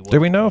why he would. Do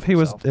we know if he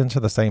was into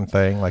the same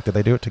thing? Like, did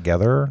they do it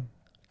together?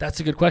 That's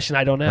a good question.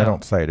 I don't know. They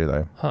don't say, do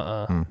they?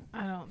 I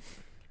don't.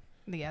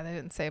 Yeah, they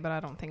didn't say, but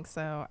I don't think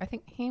so. I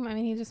think he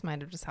just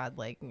might have just had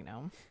like,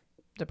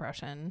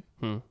 depression.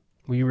 Well,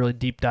 you really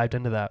deep dived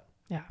into that.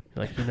 Yeah.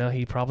 Like,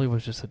 he probably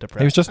was just a depressed.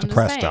 He was just I'm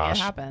depressed, just saying, Josh.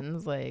 it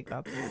happens. Like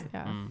that's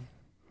yeah.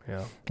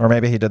 Yeah. Or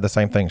maybe he did the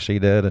same thing she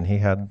did and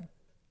he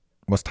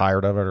was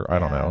tired of it, or I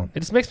don't know. It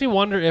just makes me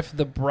wonder if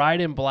the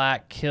bride in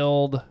black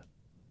killed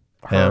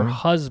her Him?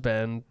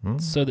 husband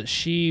so that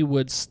she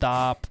would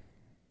stop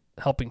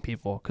helping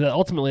people. Because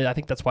ultimately, I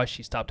think that's why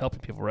she stopped helping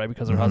people, right?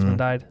 Because her husband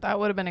died. That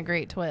would have been a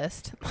great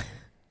twist.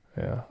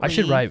 Yeah.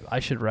 Lee. I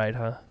should write,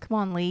 huh? Come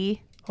on,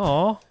 Lee.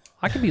 Oh,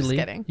 I can be Just Lee.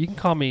 kidding. You can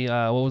call me.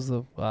 What was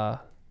the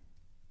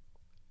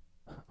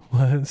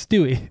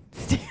Stewie?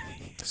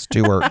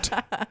 Stuart.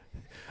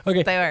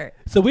 Okay. They were.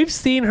 So we've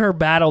seen her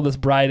battle this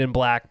bride in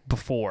black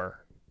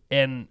before,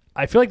 and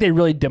I feel like they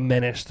really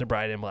diminished the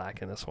bride in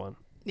black in this one.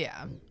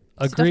 Yeah.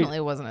 This Agreed.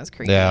 definitely wasn't as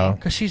creepy. Yeah.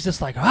 Because she's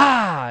just like,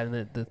 and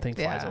the thing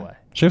flies Yeah. away.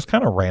 She was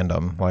kind of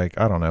random. Like,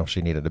 I don't know if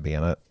she needed to be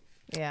in it.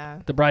 Yeah.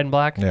 The bride in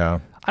black? Yeah.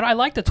 I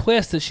like the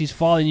twist that she's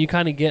falling. You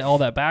kind of get all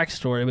that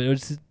backstory, but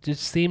it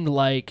just seemed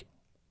like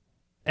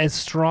as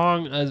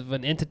strong of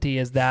an entity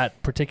as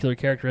that particular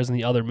character is in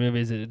the other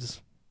movies.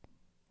 It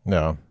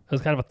Yeah.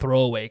 was kind of a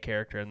throwaway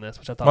character in this,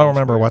 which I thought I was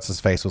remember weird. what's his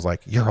face was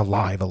like, "You're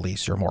alive,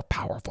 Elise. You're more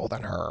powerful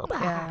than her."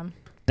 Yeah.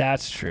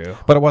 That's true.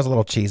 But it was a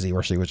little cheesy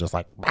where she was just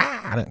like,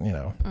 I didn't,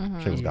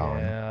 she was gone.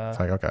 Yeah. It's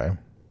like, okay.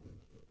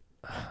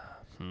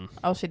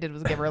 All she did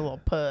was give her a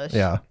little push.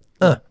 Yeah.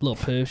 Little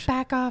push.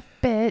 Back off,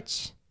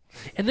 bitch.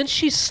 And then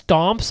she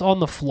stomps on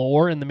the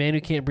floor, and the man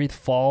who can't breathe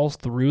falls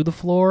through the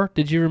floor.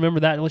 Did you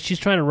remember that? Like, she's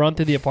trying to run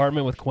through the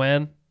apartment with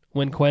Quinn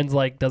when Quinn's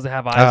like doesn't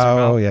have eyes. or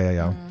Oh, mouth.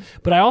 yeah.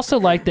 But I also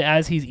like that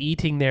as he's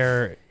eating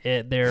their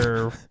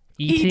eating.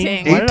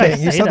 Eating. Why did I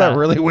Eating. You say said that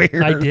really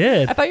weird. I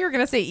did. I thought you were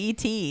gonna say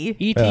E.T.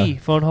 E.T.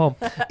 Phone home.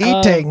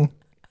 Eating.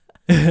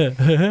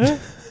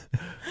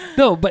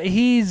 No, but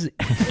he's.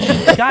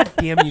 God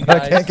damn you I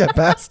guys! can't get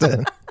past it.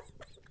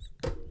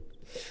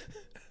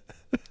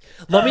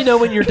 Let me know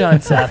when you're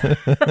done, Seth.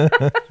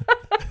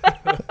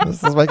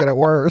 This is making it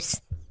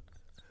worse.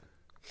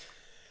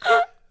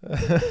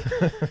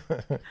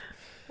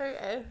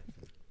 Okay.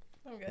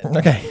 I'm good.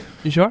 Okay.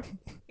 You sure?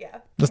 Yeah.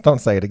 Just don't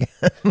say it again.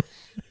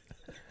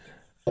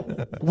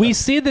 We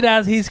see that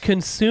as he's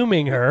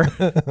consuming her,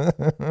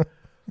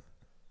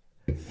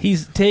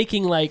 he's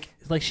taking like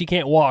she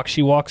can't walk.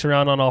 She walks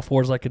around on all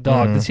fours like a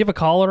dog. Does she have a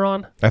collar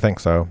on? I think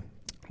so.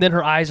 Then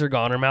her eyes are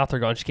gone, her mouth are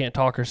gone. She can't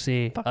talk or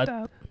see. Fucked I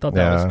up. thought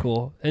that Yeah. was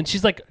cool. And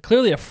she's like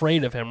clearly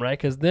afraid of him, right?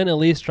 Because then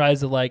Elise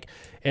tries to like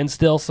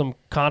instill some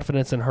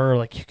confidence in her,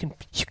 like you can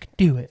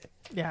do it.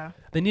 Yeah.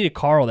 They needed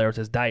Carl there with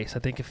his dice. I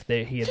think if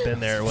he had been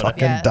there, it would have.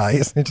 Fucking Yes.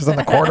 dice. He's just in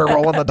the corner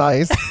rolling the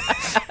dice.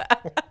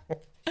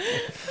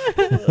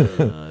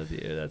 Oh,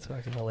 dude, that's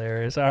fucking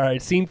hilarious. All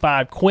right, scene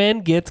 5.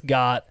 Quinn gets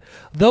got.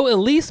 Though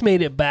Elise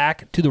made it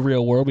back to the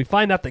real world, we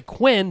find out that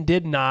Quinn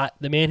did not.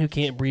 The man who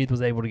can't breathe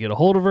was able to get a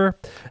hold of her.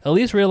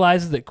 Elise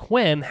realizes that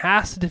Quinn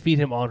has to defeat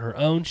him on her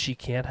own. She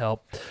can't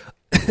help.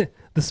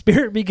 The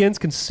spirit begins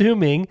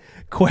consuming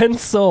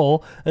Quinn's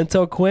soul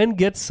until Quinn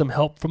gets some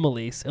help from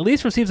Elise.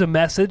 Elise receives a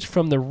message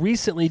from the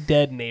recently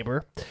dead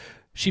neighbor.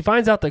 She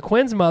finds out that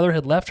Quinn's mother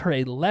had left her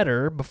a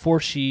letter before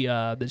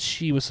that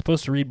she was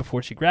supposed to read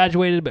before she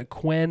graduated, but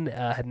Quinn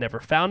had never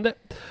found it.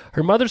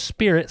 Her mother's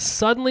spirit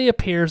suddenly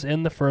appears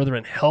in the further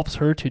and helps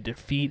her to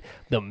defeat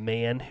the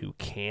man who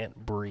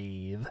can't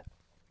breathe.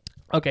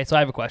 Okay, so I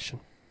have a question.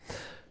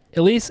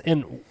 Elise,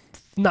 in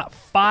not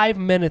 5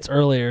 minutes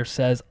earlier,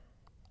 says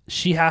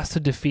she has to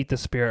defeat the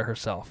spirit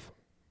herself.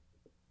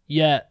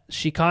 Yet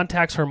she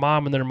contacts her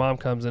mom, and then her mom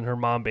comes, and her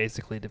mom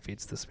basically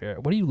defeats the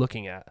spirit. What are you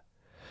looking at?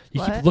 You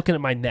keep What? looking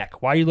at my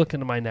neck. Why are you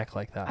looking at my neck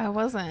like that? I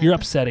wasn't. You're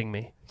upsetting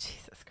me.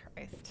 Jesus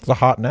Christ. It's a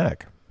hot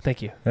neck.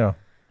 Thank you. Yeah.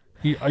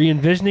 Are you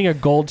envisioning a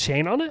gold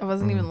chain on it? I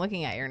wasn't even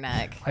looking at your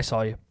neck. I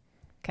saw you.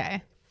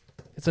 Okay.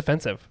 It's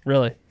offensive,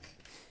 really.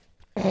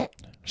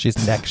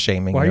 She's neck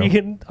shaming Why you. are you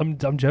getting? I'm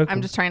joking.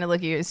 I'm just trying to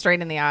look you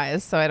straight in the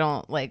eyes so I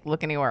don't like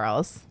look anywhere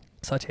else.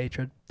 Such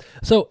hatred.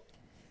 So,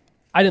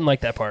 I didn't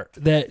like that part.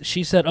 That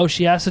she said, "Oh,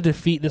 she has to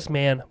defeat this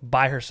man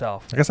by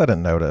herself," I guess I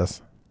didn't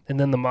notice. and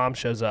then the mom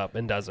shows up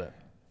and does it.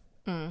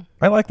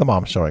 I like the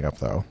mom showing up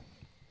though.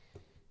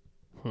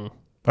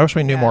 I wish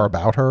we knew more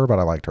about her, but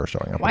I liked her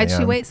showing up. in Why'd the she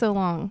end. wait so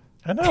long?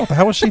 I know. What the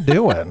hell was she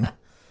doing?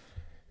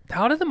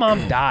 How did the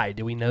mom die?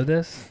 Do we know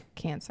this?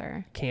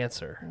 Cancer.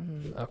 Cancer.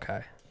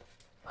 Okay.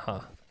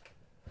 Huh.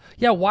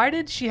 Yeah, why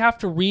did she have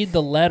to read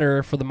the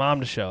letter for the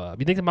mom to show up?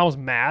 You think the mom was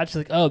mad? She's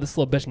like, oh, this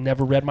little bitch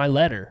never read my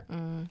letter.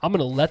 I'm going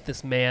to let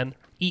this man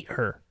eat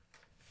her.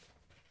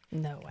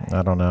 No way.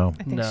 I don't know.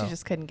 I think No. she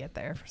just couldn't get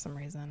there for some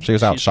reason. She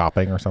was out She's-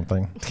 shopping or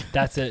something.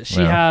 That's it.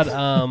 She Yeah. had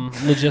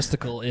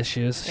logistical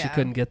issues. She Yeah.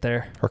 couldn't get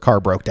there. Her car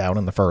broke down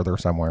in the further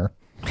somewhere.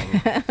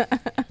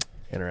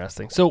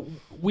 Interesting. So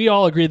we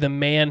all agree the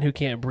man who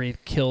can't breathe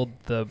killed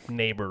the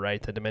neighbor,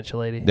 right? The dementia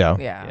lady? Yeah.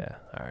 Yeah. Yeah.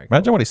 All right.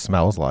 Imagine what he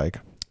smells like.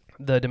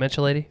 The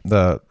dementia lady?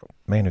 The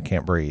man who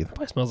can't breathe.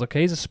 Probably smells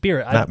okay. He's a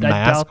spirit. That I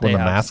mask, doubt when they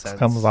the have mask sense.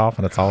 comes off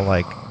and it's all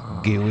like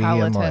gooey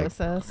and like.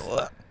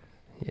 Halitosis.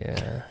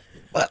 Yeah.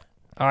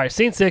 All right,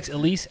 scene 6,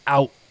 Elise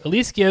out.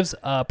 Elise gives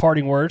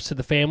parting words to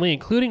the family,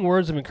 including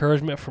words of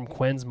encouragement from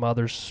Quinn's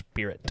mother's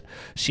spirit.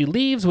 She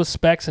leaves with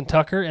Specs and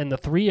Tucker, and the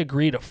three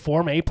agree to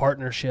form a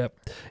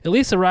partnership.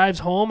 Elise arrives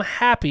home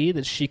happy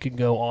that she can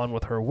go on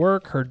with her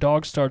work. Her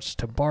dog starts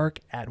to bark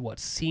at what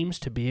seems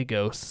to be a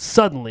ghost.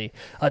 Suddenly,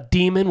 a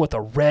demon with a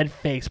red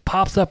face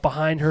pops up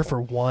behind her for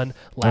one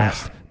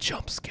last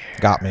jump scare.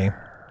 Got me.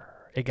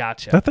 It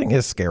got you. That thing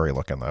is scary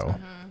looking though.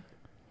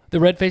 The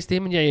red face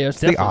demon? Yeah. It's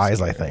It's the definitely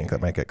eyes, I scary. think,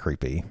 that make it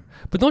creepy.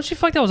 But don't you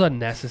feel like that was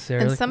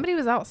unnecessary? And Like, somebody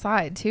was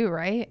outside too,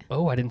 right?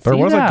 oh, I didn't There see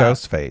was that. a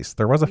ghost face.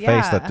 There was a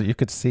face that Yeah. you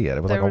could see it.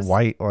 It was There like was- a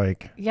white,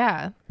 like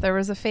Yeah. There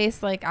was a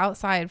face like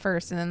outside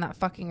first, and then that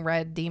fucking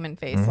red demon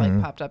face like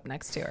popped up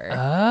next to her.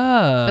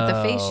 Oh. But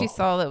the face she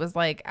saw that was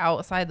like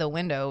outside the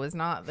window was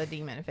not the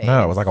demon face.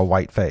 no, it was like a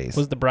white face.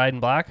 Was the bride in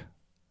black?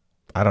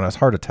 I don't know. It's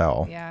hard to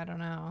tell. Yeah, I don't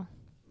know.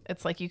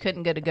 It's like you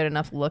couldn't get a good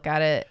enough look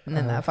at it, and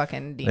then that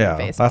fucking demon Yeah,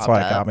 face. that's why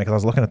it popped got up. me because I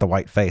was looking at the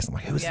white face. I'm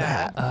like, who's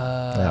Yeah. that?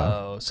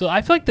 Oh. So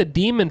I feel like the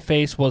demon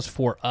face was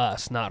for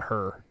us, not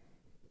her.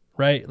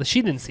 Right? Like,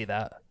 she didn't see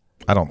that.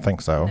 I don't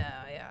think so. No,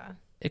 yeah.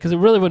 Because it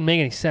really wouldn't make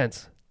any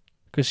sense.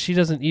 Because she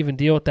doesn't even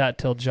deal with that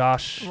till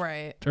Josh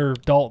Right. or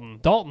Dalton.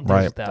 Dalton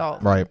does Right. that.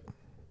 Dalton. Right.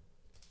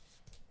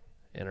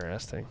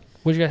 Interesting.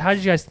 How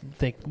did you guys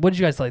think? What did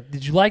you guys like?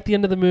 Did you like the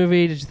end of the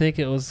movie? Did you think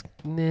it was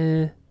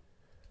nah?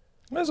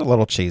 It was a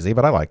little cheesy,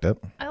 but I liked it.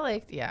 I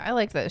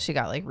liked that she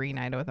got like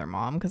reunited with her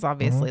mom because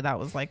obviously that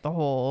was like the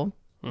whole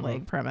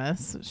like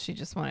premise. She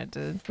just wanted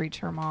to reach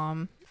her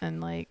mom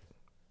and like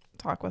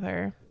talk with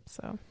her.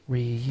 So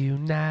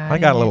Reunited. I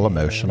got a little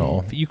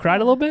emotional. You cried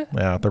a little bit?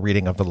 Yeah, the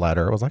reading of the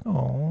letter. It was like,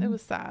 oh. it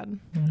was sad.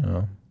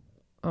 Yeah.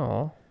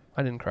 Oh,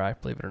 I didn't cry,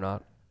 believe it or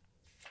not.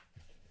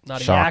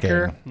 Not a Shocking.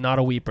 yacker, not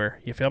a weeper.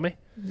 You feel me?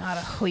 Not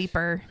a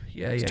weeper.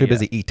 Yeah, yeah. Too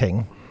busy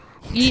eating.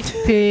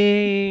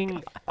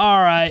 Eating.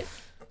 All right.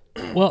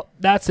 Well,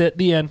 that's it.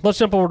 The end. Let's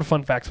jump over to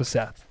fun facts with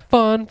Seth.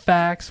 Fun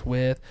facts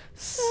with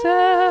Seth.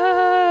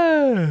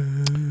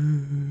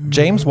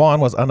 James Wan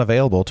was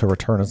unavailable to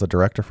return as the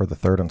director for the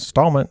third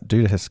installment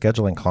due to his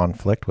scheduling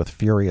conflict with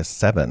Furious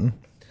 7.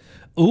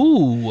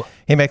 Ooh,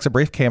 He makes a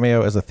brief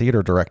cameo as a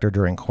theater director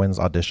during Quinn's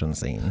audition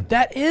scene.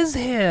 that is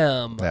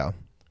him. Yeah.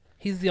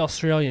 He's the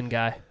Australian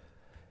guy.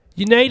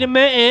 You need a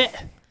minute.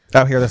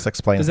 Oh, here this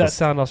explains Does that this.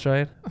 sound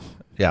Australian?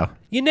 Yeah.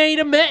 You need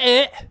a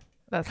minute.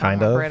 That's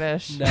Kind not of.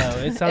 British. No,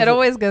 it sounds. It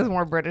always goes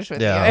more British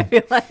with Yeah. you, I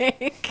feel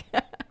like.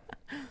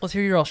 Let's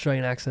hear your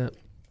Australian accent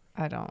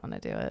I don't want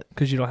to do it.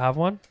 because you don't have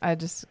one. I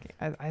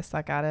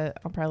suck at it.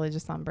 I'll probably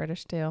just sound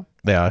British too.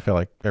 Yeah, I feel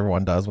like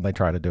everyone does when they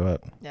try to do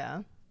it.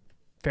 Yeah.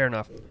 Fair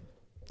enough.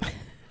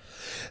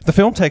 The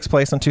film takes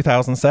place in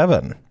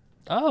 2007.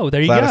 Oh,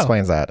 there you So that go.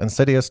 explains that.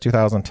 Insidious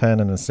 2010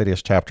 and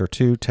Insidious Chapter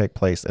 2 take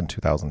place in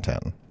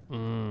 2010. So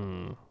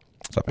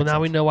that Well, makes now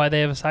we sense. know why they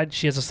have a side.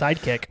 She has a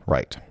sidekick.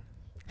 Right.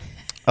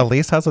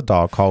 Elise has a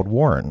dog called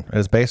Warren. It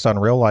is based on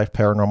real-life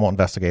paranormal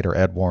investigator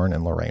Ed Warren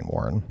and Lorraine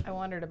Warren. I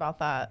wondered about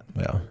that.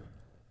 Yeah.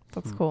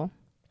 That's cool.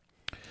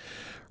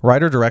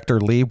 Writer-director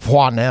Lee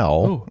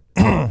Whannell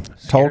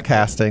told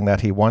casting that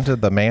he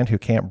wanted the man who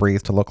can't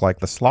breathe to look like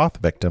the sloth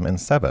victim in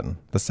Seven.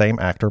 The same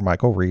actor,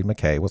 Michael Reed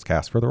McKay, was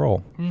cast for the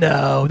role.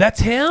 No,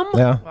 that's him.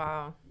 Yeah.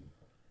 Wow.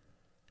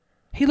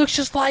 He looks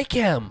just like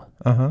him.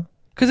 Uh-huh.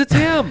 Cause it's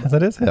him.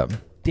 That is him.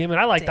 Damn it!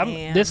 I like.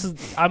 Damn.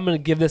 I'm gonna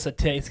give this a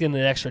tick. It's getting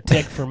an extra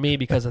tick for me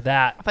because of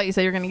that. I thought you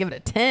said you were going to give it a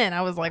 10.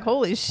 I was like,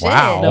 holy shit.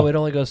 Wow. No, it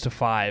only goes to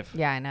 5.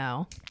 Yeah, I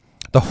know.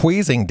 The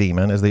Wheezing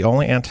Demon is the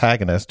only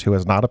antagonist who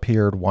has not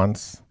appeared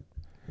once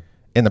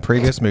in the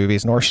previous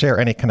movies, nor share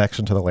any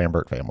connection to the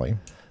Lambert family.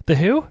 The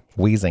who?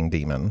 Wheezing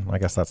Demon. I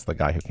guess that's the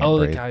guy who can't Oh,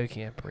 breathe. the guy who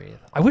can't breathe.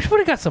 I wish we would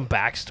have got some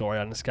backstory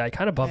on this guy.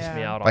 Kind of bums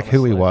me Yeah. out. Like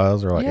who he honestly.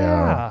 was, or like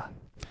Yeah.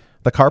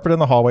 The carpet in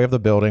the hallway of the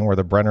building where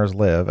the Brenners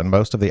live and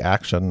most of the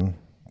action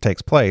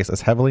takes place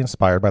is heavily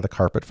inspired by the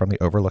carpet from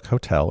the Overlook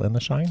Hotel in The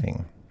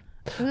Shining.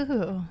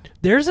 Ooh.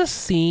 There's a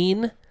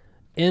scene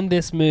in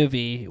this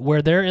movie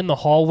where they're in the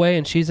hallway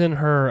and she's in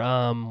her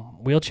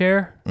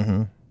wheelchair,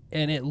 and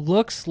it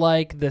looks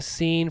like the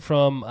scene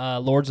from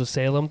Lords of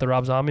Salem, the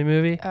Rob Zombie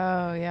movie,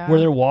 Oh, yeah. where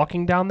they're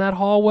walking down that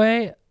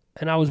hallway.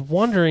 And I was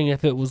wondering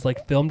if it was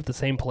like filmed at the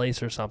same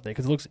place or something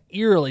because it looks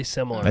eerily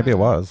similar. Maybe it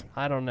was.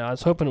 I don't know. I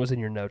was hoping it was in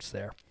your notes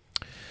there.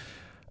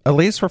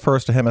 Elise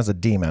refers to him as a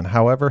demon.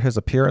 However, his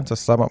appearance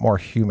is somewhat more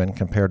human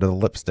compared to the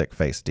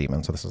lipstick-faced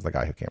demon. So this is the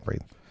guy who can't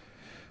breathe.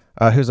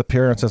 Whose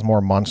appearance is more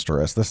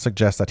monstrous. This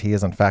suggests that he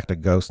is in fact a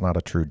ghost, not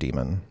a true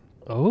demon.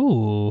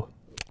 Oh.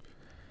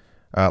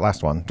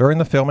 Last one. During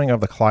the filming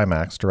of the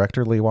climax,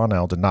 director Lee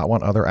Whannell did not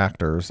want other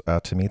actors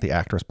to meet the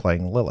actress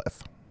playing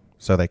Lilith,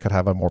 so they could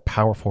have a more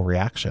powerful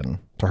reaction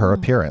to her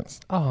appearance.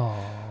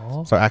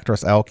 Oh. So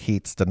actress Elle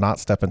Keats did not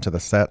step into the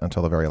set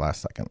until the very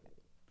last second.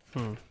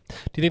 Do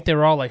you think they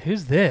were all like,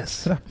 who's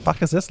this? Who the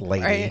fuck is this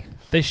lady? Right.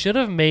 They should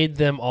have made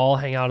them all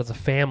hang out as a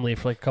family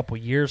for like a couple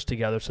years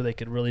together so they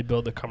could really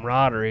build the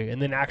camaraderie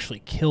and then actually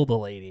kill the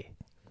lady.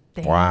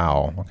 Damn.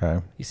 Wow. Okay.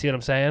 You see what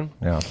I'm saying?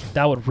 Yeah.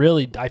 That would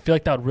really, I feel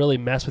like that would really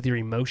mess with your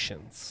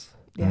emotions.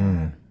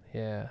 Yeah.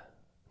 Yeah.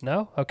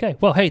 No? Okay.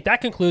 Well, hey,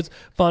 that concludes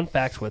Fun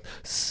Facts with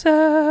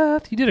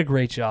Seth. You did a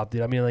great job,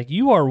 dude. I mean, like,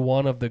 you are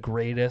one of the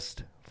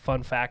greatest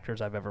fun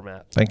factors I've ever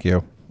met. Thank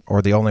you.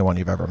 Or the only one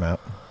you've ever met.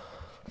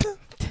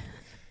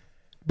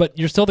 But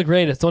you're still the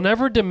greatest. Don't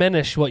ever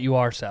diminish what you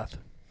are, Seth.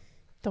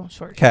 Don't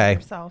shortchange 'Kay.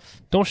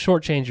 yourself. Don't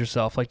shortchange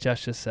yourself, like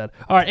Jess just said.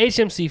 All right,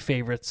 HMC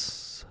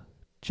favorites.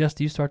 Jess,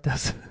 do you start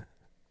this?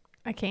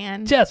 I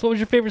can. Jess, what was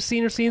your favorite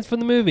scene or scenes from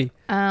the movie?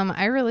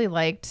 I really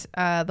liked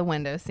the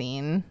window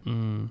scene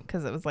Mm.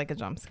 because it was like a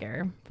jump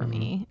scare for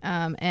me.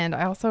 And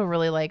I also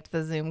really liked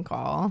the Zoom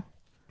call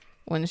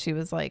when she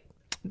was like,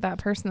 that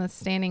person that's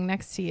standing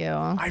next to you.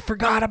 I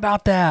forgot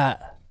about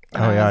that.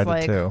 And Oh, yeah, was I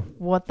did like, too.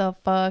 What the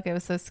fuck? It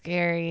was so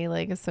scary.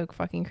 Like, it's so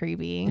fucking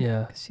creepy.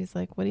 Yeah. 'Cause she's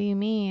like, what do you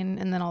mean?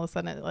 And then all of a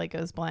sudden it like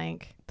goes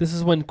blank. This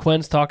is when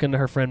Quinn's talking to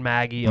her friend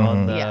Maggie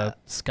on the Yeah.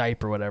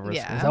 Skype or whatever.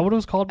 Yeah. Is that what it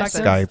was called back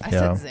then? Skype, I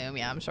yeah. said Zoom.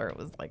 Yeah, I'm sure it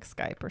was like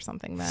Skype or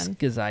something then.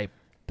 Skype.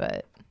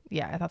 But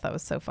yeah, I thought that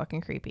was so fucking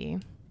creepy.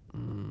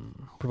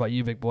 What about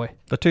you, big boy?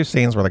 The two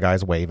scenes where the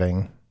guy's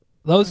waving.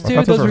 Those I two,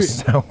 thought those those were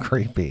were so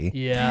creepy.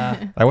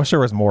 yeah, I wish there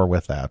was more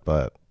with that,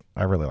 but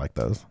I really like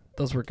those.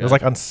 those were It good. was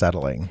like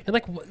unsettling. and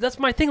like that's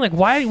my thing. Like,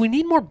 why we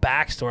need more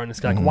backstory on this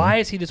guy? Like, why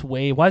is he just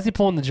wave? Why is he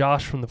pulling the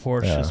Josh from the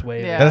Porsche Yeah. just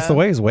waving? Yeah. And it's the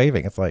way he's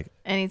waving. It's like,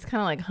 And he's kind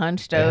of like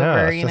hunched yeah,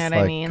 over, it's you know just what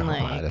I like, mean? God.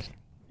 Like,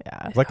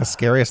 yeah. It's like the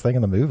scariest thing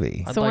in the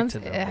movie. I'd So like once to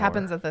it know more.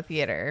 happens at the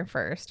theater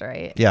first,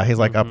 right? Yeah, he's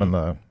like up in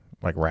the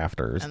like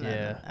rafters, And and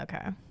then, Yeah.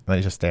 okay. then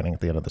he's just standing at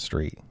the end of the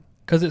street.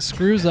 Because it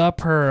screws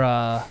up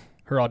her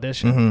her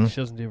audition. Mhm. She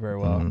doesn't do very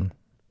well. Mhm.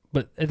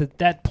 But at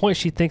that point,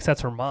 she thinks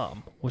that's her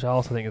mom, which I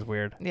also think is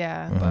weird.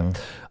 Yeah.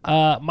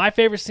 Mhm. My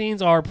favorite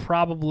scenes are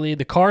probably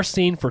the car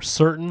scene for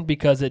certain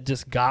because it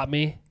just got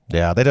me.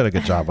 Yeah, they did a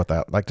good job with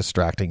that, like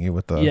distracting you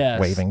with the Yes.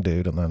 waving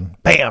dude, and then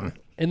bam.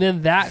 And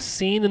then that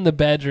scene in the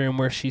bedroom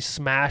where she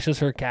smashes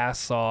her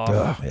cast saw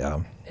Ugh, yeah.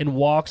 and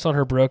walks on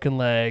her broken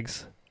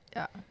legs.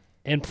 Yeah.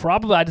 And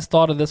probably I just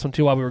thought of this one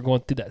too while we were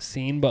going through that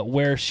scene, but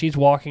where she's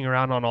walking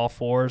around on all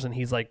fours and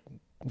he's like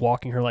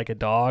walking her like a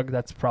dog,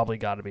 that's probably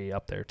got to be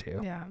up there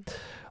too.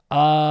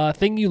 Yeah.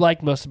 Thing you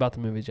liked most about the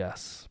movie,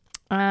 Jess?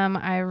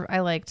 I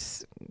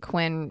liked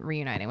Quinn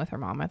reuniting with her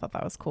mom. I thought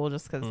that was cool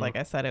just because, like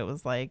I said, it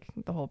was like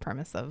the whole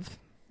premise of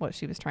what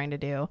she was trying to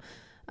do.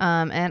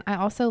 And I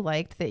also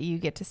liked that you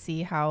get to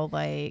see how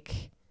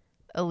like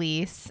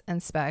Elise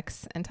and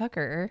Specs and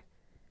Tucker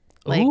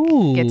like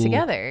Ooh. get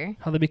together.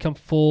 How they become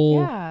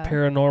full Yeah.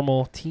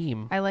 paranormal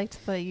team. I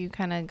liked that you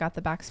kind of got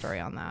the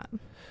backstory on that.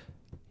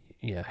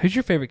 Yeah. Who's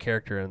your favorite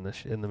character in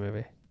the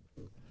movie?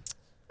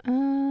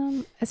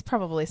 It's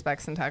probably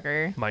Specs and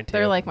Tucker. Mine too.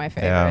 They're like my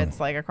favorites,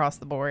 like across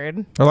the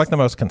board. They're like the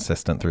most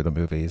consistent through the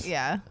movies.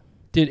 Yeah.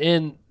 Dude,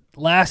 in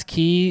Last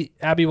Key,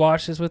 Abby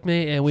watched this with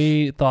me, and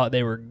we thought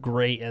they were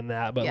great in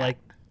that. But Yeah. like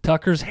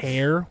Tucker's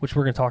hair, which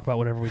we're gonna talk about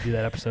whenever we do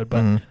that episode,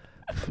 but Mhm.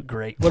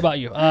 great. What about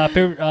you?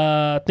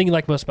 Favorite thing you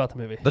like most about the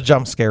movie? The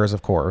jump scares,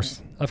 of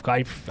course.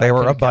 They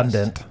were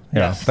abundant. Yeah,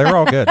 Yes. they were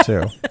all good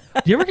too.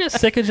 Do you ever get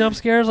sick of jump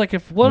scares? Like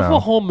if what if No. a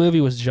whole movie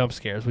was jump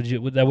scares?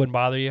 That wouldn't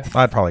bother you?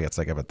 I'd probably get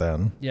sick of it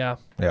then. Yeah.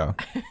 Yeah.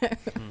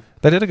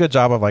 They did a good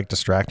job of like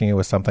distracting you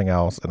with something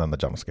else and then the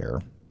jump scare.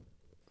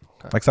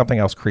 Okay. Like something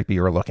else creepy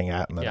you were looking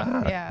at and then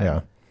Yeah. Yeah.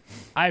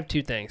 I have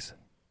two things.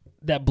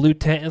 That blue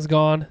tent is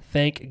gone.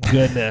 Thank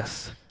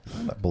goodness.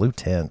 That blue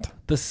tint.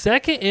 The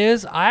second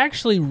is I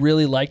actually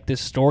really like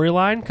this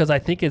storyline because I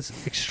think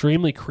it's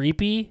extremely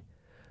creepy.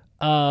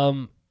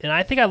 And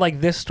I think I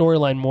like this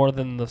storyline more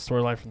than the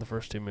storyline from the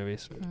first two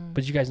movies.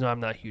 But you guys know I'm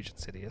not a huge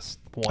Insidious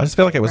one. I just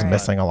feel like it was Right.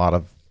 missing a lot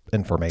of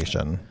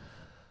information.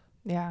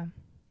 Yeah.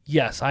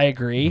 Yes, I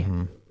agree.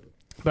 Mhm.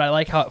 But I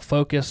like how it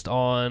focused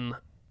on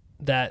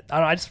that.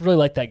 I just really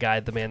like that guy,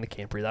 the man that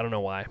can't breathe. I don't know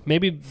why.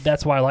 Maybe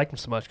that's why I liked him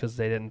so much because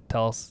they didn't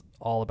tell us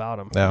all about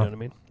him. Yeah. You know what I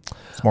mean?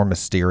 It's more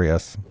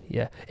mysterious.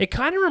 Yeah. It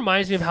kind of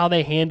reminds me of how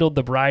they handled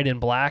the Bride in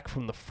Black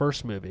from the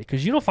first movie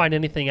because you don't find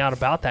anything out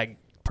about that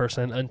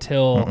person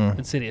until Mm-mm.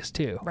 Insidious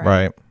 2.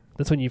 Right.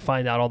 That's when you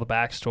find out all the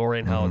backstory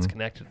and how it's Mhm.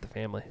 connected to the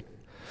family.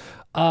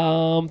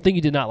 Thing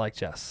you did not like,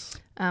 Jess.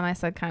 I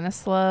said kind of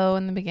slow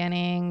in the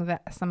beginning.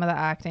 That some of the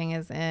acting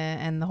is in,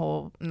 and the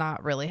whole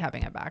not really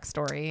having a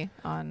backstory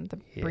on the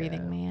Yeah.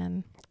 breathing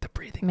man, The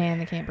breathing. man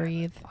that can't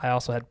breathe. I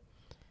also had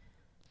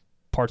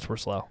parts were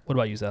slow. What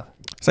about you, Zeth?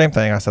 Same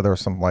thing. I said there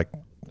was some like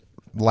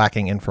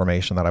lacking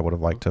information that I would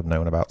have liked to have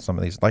known about some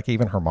of these. Like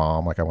even her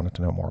mom. Like I wanted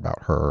to know more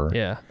about her.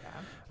 Yeah,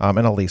 And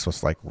Elise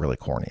was like really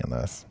corny in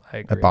this. I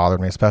agree. It bothered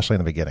me, especially in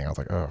the beginning. I was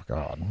like, oh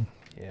God.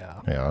 Yeah.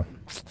 Yeah.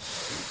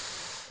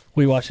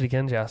 We watch it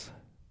again, Jess?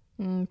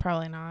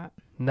 Probably not,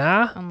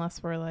 Nah?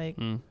 unless we're like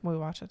we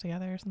watch it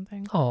together or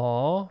something.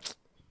 Aw.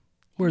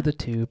 We're the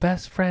two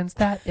best friends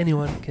that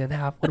anyone can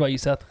have. What about you,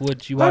 Seth?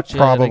 Would you I watch it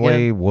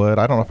probably again? would.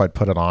 I don't know if I'd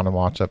put it on and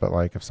watch it, but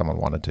like if someone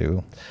wanted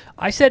to.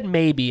 I said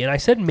maybe, and I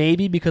said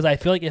maybe because I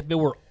feel like if it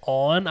were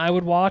on, I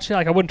would watch it.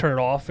 Like I wouldn't turn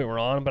it off if it were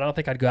on, but I don't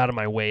think I'd go out of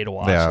my way to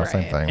watch Yeah, it.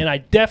 same Right. thing. And I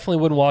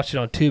definitely wouldn't watch it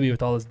on Tubi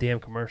with all those damn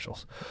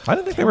commercials. I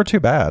didn't think they were too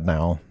bad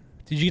now.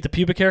 Did you get the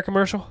pubic hair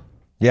commercial?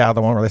 Yeah,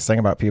 the one where they sing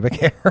about pubic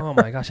hair. Oh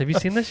my gosh, have you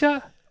seen this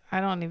yet? I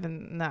don't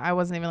even know. I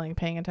wasn't even like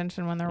paying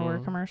attention when there were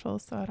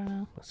commercials, so I don't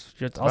know.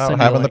 I'll Well, send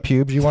you having a the link.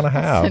 pubes you want to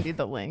I'll send have. you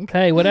the link.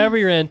 Hey, whatever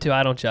you're into,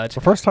 I don't judge. The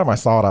first time I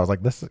saw it, I was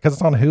like, "This," because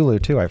it's on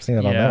Hulu too. I've seen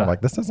it on there. Yeah. I'm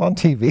like, "This is on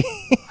TV."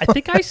 I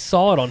think I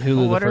saw it on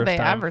Hulu What the are first they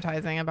time.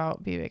 advertising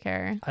about pubic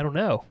hair? I don't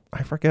know.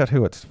 I forget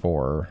who it's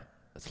for.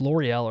 It's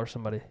L'Oreal or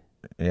somebody.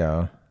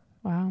 Yeah,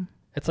 Wow.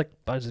 It's like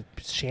is it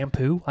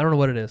shampoo. I don't know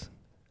what it is.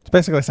 it's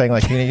basically saying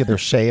like you can either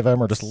shave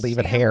them or just leave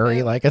it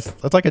hairy. Like it's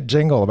like a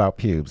jingle about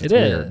pubes. It's It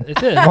is. weird.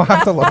 It is. We'll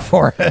have to look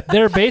for it.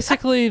 They're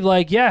basically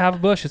like, yeah, have a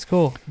bush. It's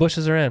cool.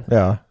 Bushes are in.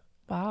 Yeah.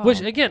 Wow.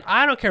 Which again,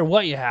 I don't care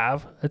what you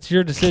have. It's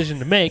your decision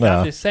to make. Yeah.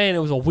 I'm just saying it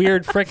was a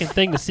weird freaking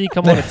thing to see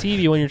come on the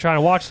TV when you're trying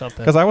to watch something.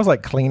 Because I was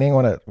like cleaning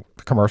when the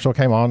commercial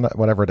came on,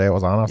 whatever day it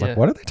was on. I was Yeah. like,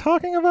 "What are they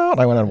talking about?"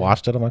 I went and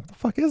watched it. I'm like, "The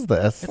fuck is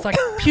this?" It's like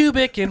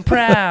pubic and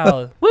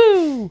proud.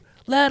 Woo!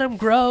 Let them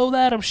grow.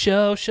 Let them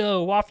show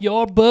off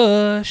your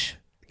bush.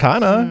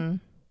 Kinda.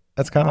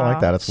 It's kind of Wow. like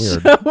that. It's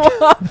weird.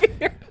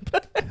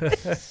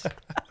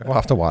 We'll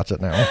have to watch it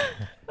now.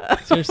 Oh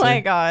Seriously. my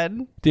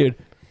god. Dude,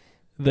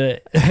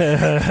 the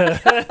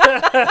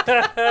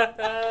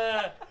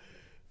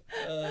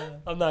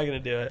I'm not gonna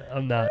do it.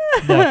 I'm not.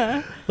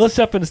 No. Let's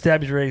jump into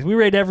Stabby's ratings. We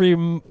rate every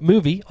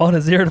movie on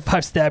a 0 to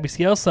 5 Stabby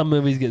scale. Some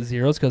movies get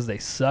 0s because they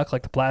suck,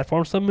 like The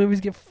Platform. Some movies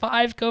get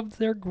 5s because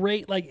they're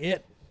great, like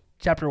It.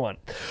 Chapter 1.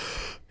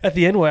 At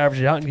the end, we'll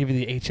average it out and give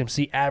you the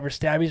HMC average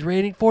Stabby's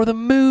rating for the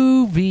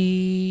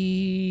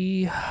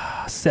movie.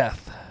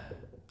 Seth,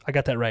 I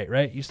got that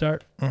right? You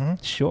start.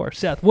 Mhm. Sure.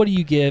 Seth, what do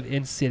you give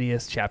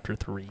Insidious Chapter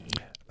 3?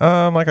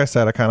 Like I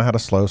said, I kind of had a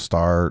slow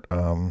start.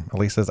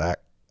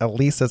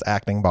 Elisa's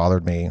acting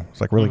bothered me. It's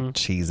like really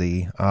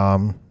cheesy.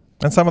 And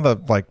some of the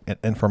like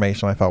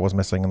information I thought was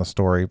missing in the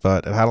story,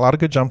 but it had a lot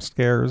of good jump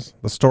scares.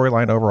 The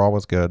storyline overall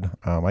was good.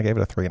 I gave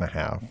it a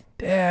 3.5.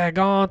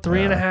 Daggone,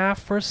 3.5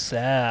 for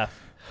Seth.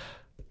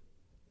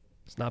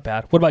 It's not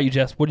bad. What about you,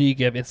 Jess? What do you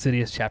give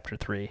Insidious Chapter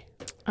 3?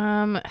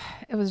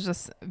 It was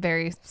just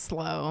very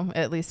slow,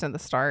 at least at the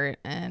start,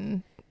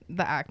 and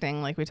the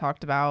acting, like we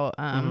talked about.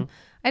 I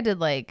did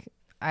like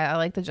I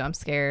liked the jump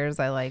scares.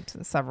 I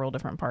liked several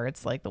different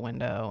parts, like the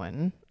window,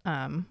 and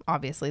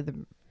obviously the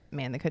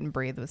man that couldn't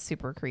breathe was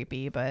super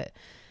creepy, but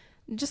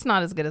just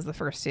not as good as the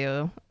first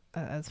two,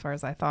 as far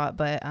as I thought.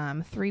 But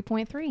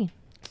 3.3.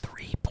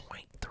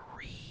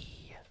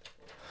 3.3.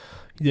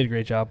 You did a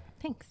great job.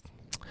 Thanks.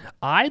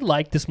 I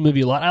liked this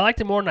movie a lot. I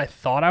liked it more than I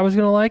thought I was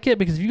going to like it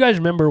because if you guys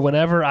remember,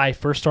 whenever I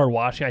first started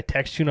watching, I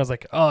texted you and I was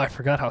like, oh, I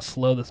forgot how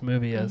slow this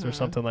movie is or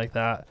something like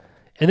that.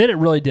 And then it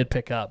really did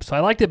pick up. So I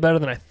liked it better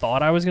than I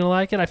thought I was going to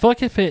like it. I feel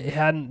like if it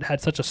hadn't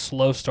had such a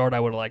slow start, I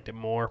would have liked it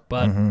more.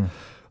 But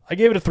I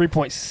gave it a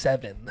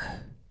 3.7.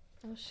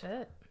 Oh,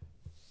 shit.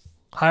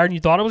 Higher than you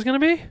thought it was going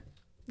to be?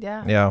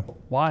 Yeah. Yeah.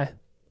 Why?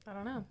 I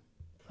don't know.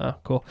 Oh,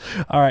 cool.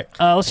 All right.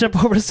 Let's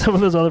jump over to some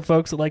of those other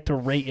folks that like to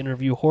rate and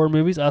review horror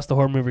movies. Us, the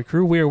Horror Movie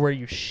Crew. We are where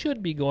you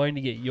should be going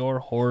to get your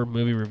horror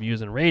movie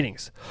reviews and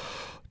ratings.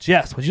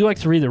 Jess, would you like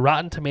to read the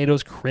Rotten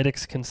Tomatoes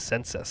Critics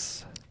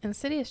Consensus?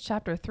 Insidious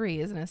Chapter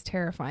 3 isn't as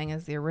terrifying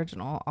as the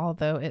original,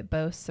 although it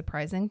boasts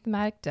surprising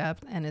thematic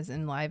depth and is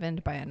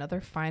enlivened by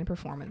another fine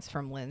performance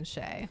from Lynn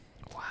Shay.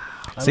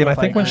 See, and I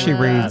think when she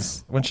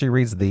reads.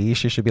 reads these,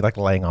 she should be like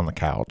laying on the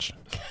couch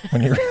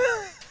when you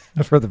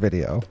for the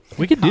video,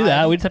 We could do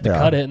that. We just have to Yeah.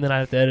 cut it, and then I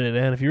have to edit it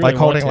in. If you really like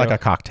holding want like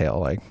to. a cocktail,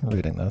 like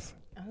reading this.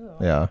 Oh.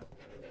 Yeah.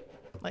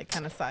 Like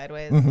kind of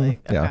sideways. Mhm. Like,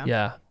 Yeah. okay.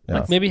 Yeah. Yeah.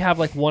 Like maybe have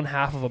like one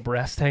half of a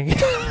breast hanging.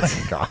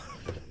 God.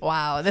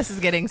 Wow, this is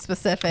getting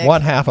specific.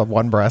 One half of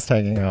one breast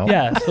hanging out.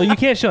 Yeah. So you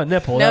can't show a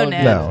nipple. No That would be-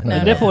 nip. No, The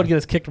no. nipple would get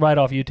us kicked right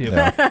off YouTube.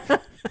 Yeah.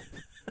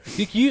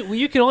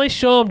 You can only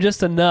show them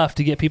just enough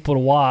to get people to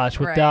watch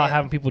without Right.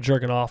 having people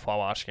jerking off while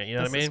watching it. You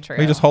know This what I is mean? true.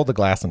 We just hold the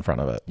glass in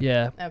front of it.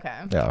 Yeah. Okay.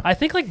 Yeah. I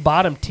think like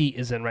bottom teat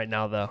is in right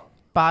now though.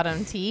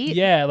 Bottom teat.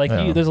 Yeah, like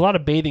Yeah. there's a lot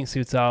of bathing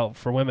suits out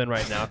for women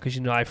right now because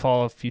I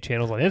follow a few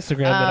channels on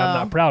Instagram that I'm Oh.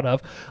 not proud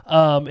of,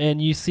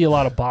 and you see a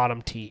lot of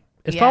bottom teat.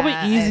 It's Yeah, probably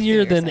I see what easier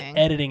you're than saying.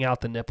 editing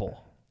out the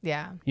nipple.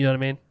 Yeah. You know what I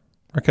mean?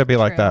 Or it could be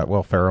like True. that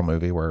Will Ferrell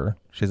movie where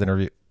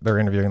they're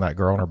interviewing that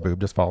girl and her boob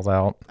just falls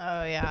out.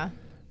 Oh yeah.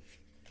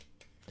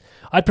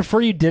 I'd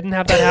prefer you didn't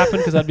have that happen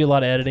because that'd be a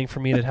lot of editing for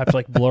me to have to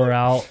like blur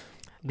out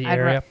the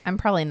area. I'm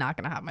probably not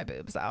gonna have my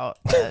boobs out.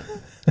 But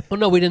Oh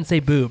no, we didn't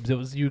say boobs. It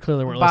was you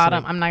clearly weren't bottom.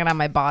 listening. I'm not gonna have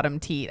my bottom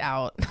teat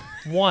out.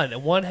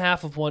 One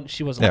half of one.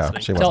 She wasn't Yeah,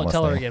 listening. she tell wasn't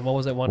her listening. again. What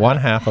was it? One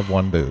half of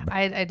one boob.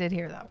 I did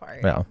hear that part.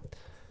 Yeah.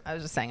 I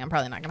was just saying I'm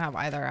probably not gonna have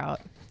either out.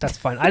 That's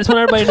fine. I just want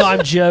everybody to know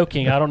I'm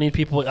joking. I don't need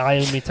people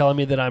eyeing me telling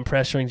me that I'm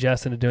pressuring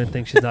Jess into doing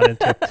things she's not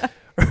into.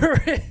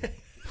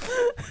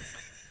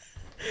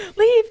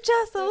 Leave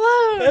Jess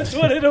alone. That's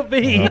what it'll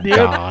be, Oh, dude.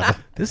 God.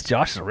 This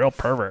Josh is a real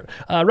pervert.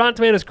 Rotten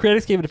Tomatoes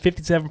critics gave it a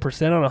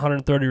 57% on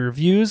 130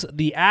 reviews.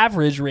 The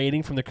average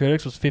rating from the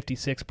critics was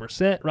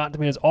 56%. Rotten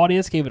Tomatoes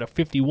audience gave it a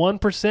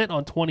 51%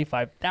 on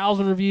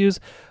 25,000 reviews.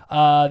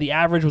 The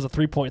average was a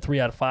 3.3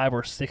 out of 5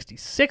 or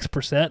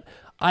 66%.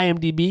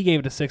 IMDb gave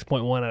it a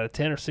 6.1 out of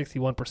 10 or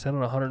 61% on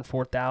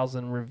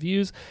 104,000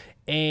 reviews.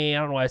 And I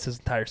don't know why it says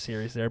entire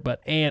series there,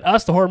 and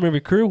us, the Horror Movie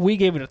Crew, we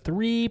gave it a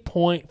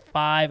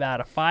 3.5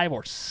 out of 5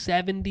 or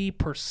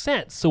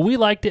 70%. So we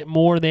liked it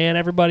more than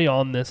everybody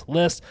on this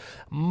list,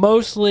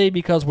 mostly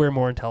because we're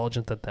more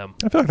intelligent than them.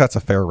 I feel like that's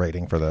a fair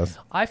rating for this.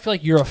 I feel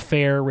like you're a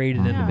fair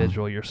rated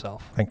individual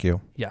yourself. Thank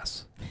you.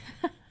 Yes.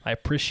 I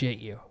appreciate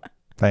you,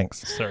 Thanks.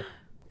 sir.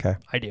 Okay.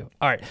 I do.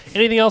 All right.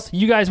 Anything else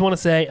you guys want to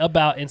say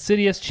about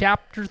Insidious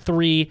Chapter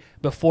 3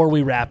 before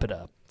we wrap it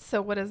up?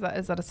 So what is that?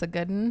 Is that a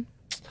Sagoodin?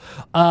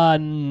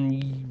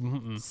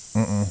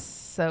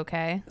 It's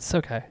okay. It's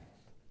okay.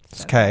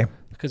 It's okay.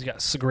 Because you got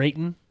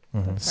Sagrayton,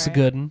 Mm-hmm.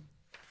 Sagoodin,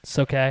 it's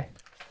okay,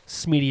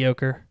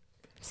 Smediocre,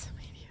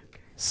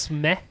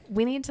 Smeh.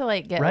 We need to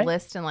like get Right? a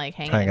list and like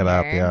hang Hang it it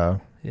up. here. Yeah.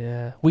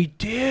 Yeah, we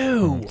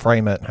do.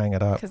 Frame it. Hang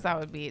it up. Because that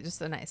would be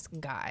just a nice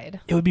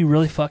guide. It would be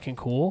really fucking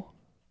cool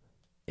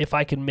if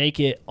I could make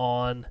it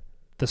on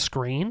the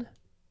screen.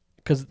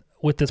 Because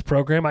with this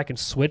program, I can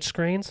switch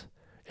screens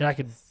and I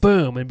could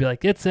boom and be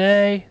like, it's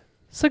a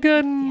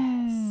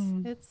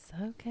Sagoodin. It's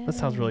okay. That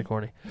sounds really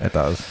corny. It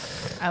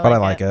does. I But I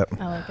like it.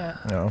 I like it.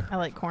 No. I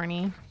like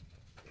corny.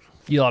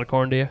 You eat a lot of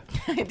corn, do you?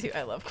 I do.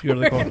 I love You go to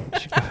the corn. corn.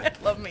 I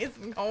love me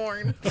some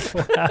corn.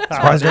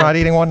 Surprised you're not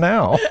eating one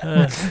now.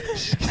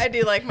 I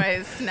do like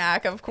my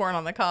snack of corn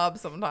on the cob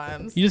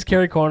sometimes. You just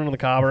carry corn on the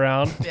cob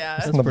around. Yeah.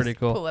 That's pretty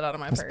cool. Pull it out of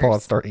my Just purse. pull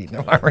it, start eating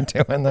it while we're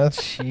doing this.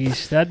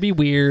 Sheesh, that'd be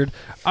weird.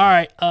 All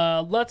right,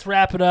 let's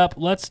wrap it up.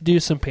 Let's do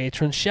some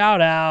patron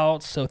shout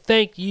outs. So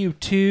thank you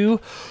to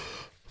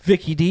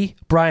Vicky D,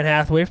 Brian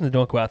Hathaway from the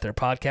Don't Go Out There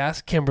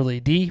podcast, Kimberly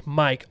D,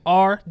 Mike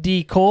R,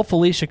 D Cole,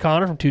 Felicia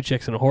Connor from Two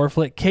Chicks and a Horror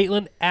Flick,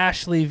 Caitlin,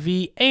 Ashley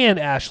V, and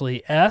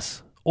Ashley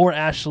S, or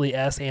Ashley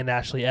S and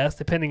Ashley S,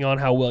 depending on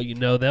how well you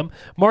know them,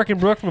 Mark and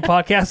Brooke from a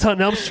podcast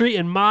on Elm Street,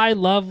 and my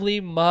lovely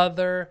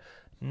mother,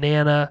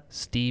 Nana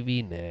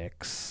Stevie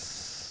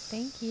Nicks.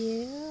 Thank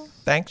you.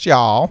 Thanks,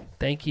 y'all.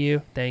 Thank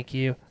you. Thank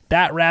you.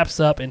 That wraps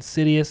up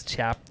Insidious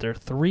Chapter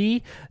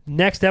 3.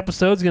 Next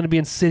episode is going to be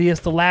Insidious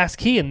The Last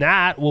Key, and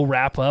that will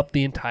wrap up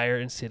the entire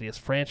Insidious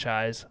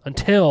franchise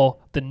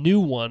until the new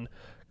one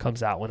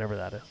comes out, whenever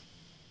that is.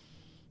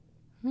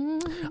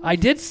 I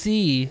did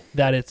see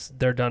that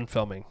they're done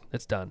filming.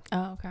 It's done.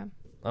 Oh, okay. I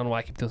don't know why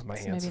I keep doing this with my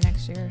So hands. maybe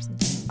next year or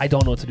something. I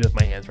don't know what to do with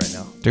my hands right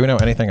now. Do we know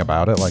anything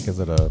about it? Like, is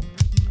it a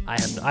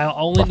I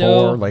only before,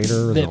 know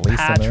later? Is that it Lisa in it?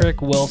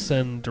 Patrick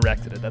Wilson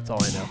directed it. That's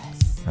all I know.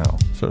 Oh,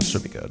 so it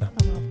should be good.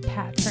 I love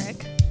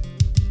Patrick.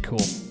 Cool.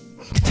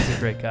 He's a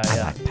great guy. I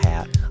Yeah. like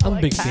Pat. I'm a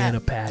like big Pat. fan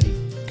of Patty.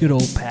 Good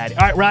old Patty.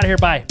 All right, we're out of here.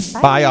 Bye.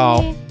 Bye,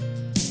 y'all.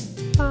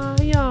 Bye,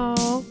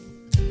 y'all.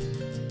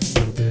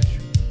 Little bitch.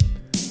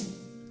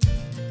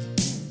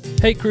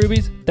 Hey,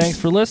 Krubies. Thanks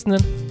for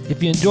listening.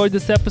 If you enjoyed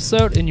this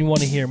episode and you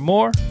want to hear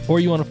more, or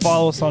you want to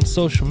follow us on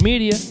social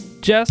media,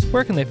 Jess,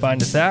 where can they find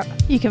us at?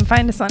 You can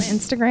find us on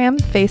Instagram,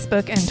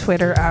 Facebook, and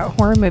Twitter at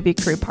Horror Movie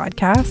Crew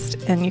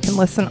Podcast, and you can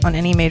listen on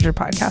any major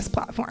podcast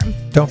platform.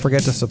 Don't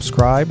forget to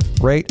subscribe,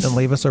 rate, and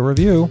leave us a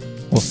review.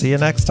 We'll see you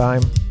next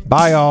time.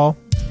 Bye, y'all.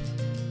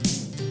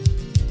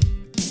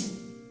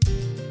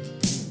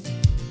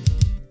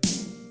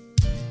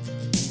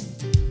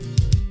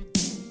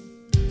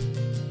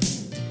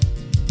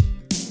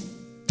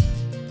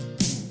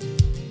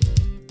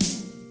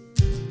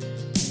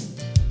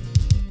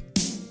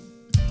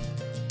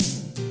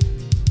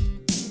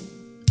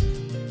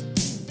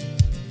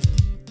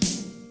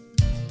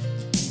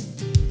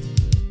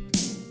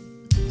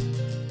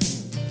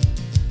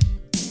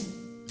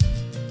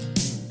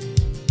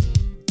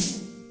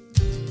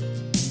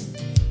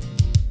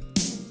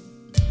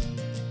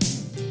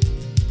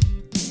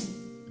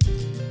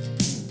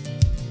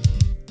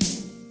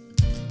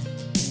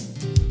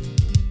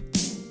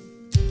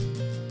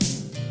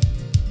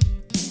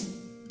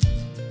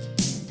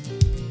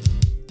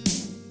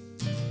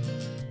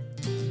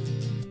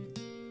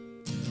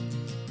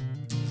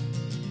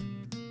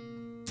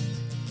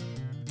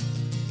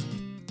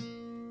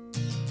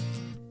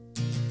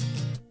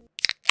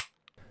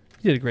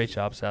 You did a great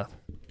job, Seth.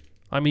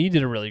 I mean, you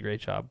did a really great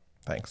job.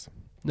 Thanks.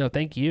 No,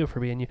 thank you for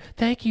being you.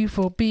 Thank you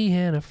for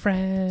being a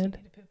friend.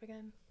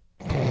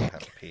 I have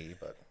to pee,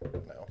 but.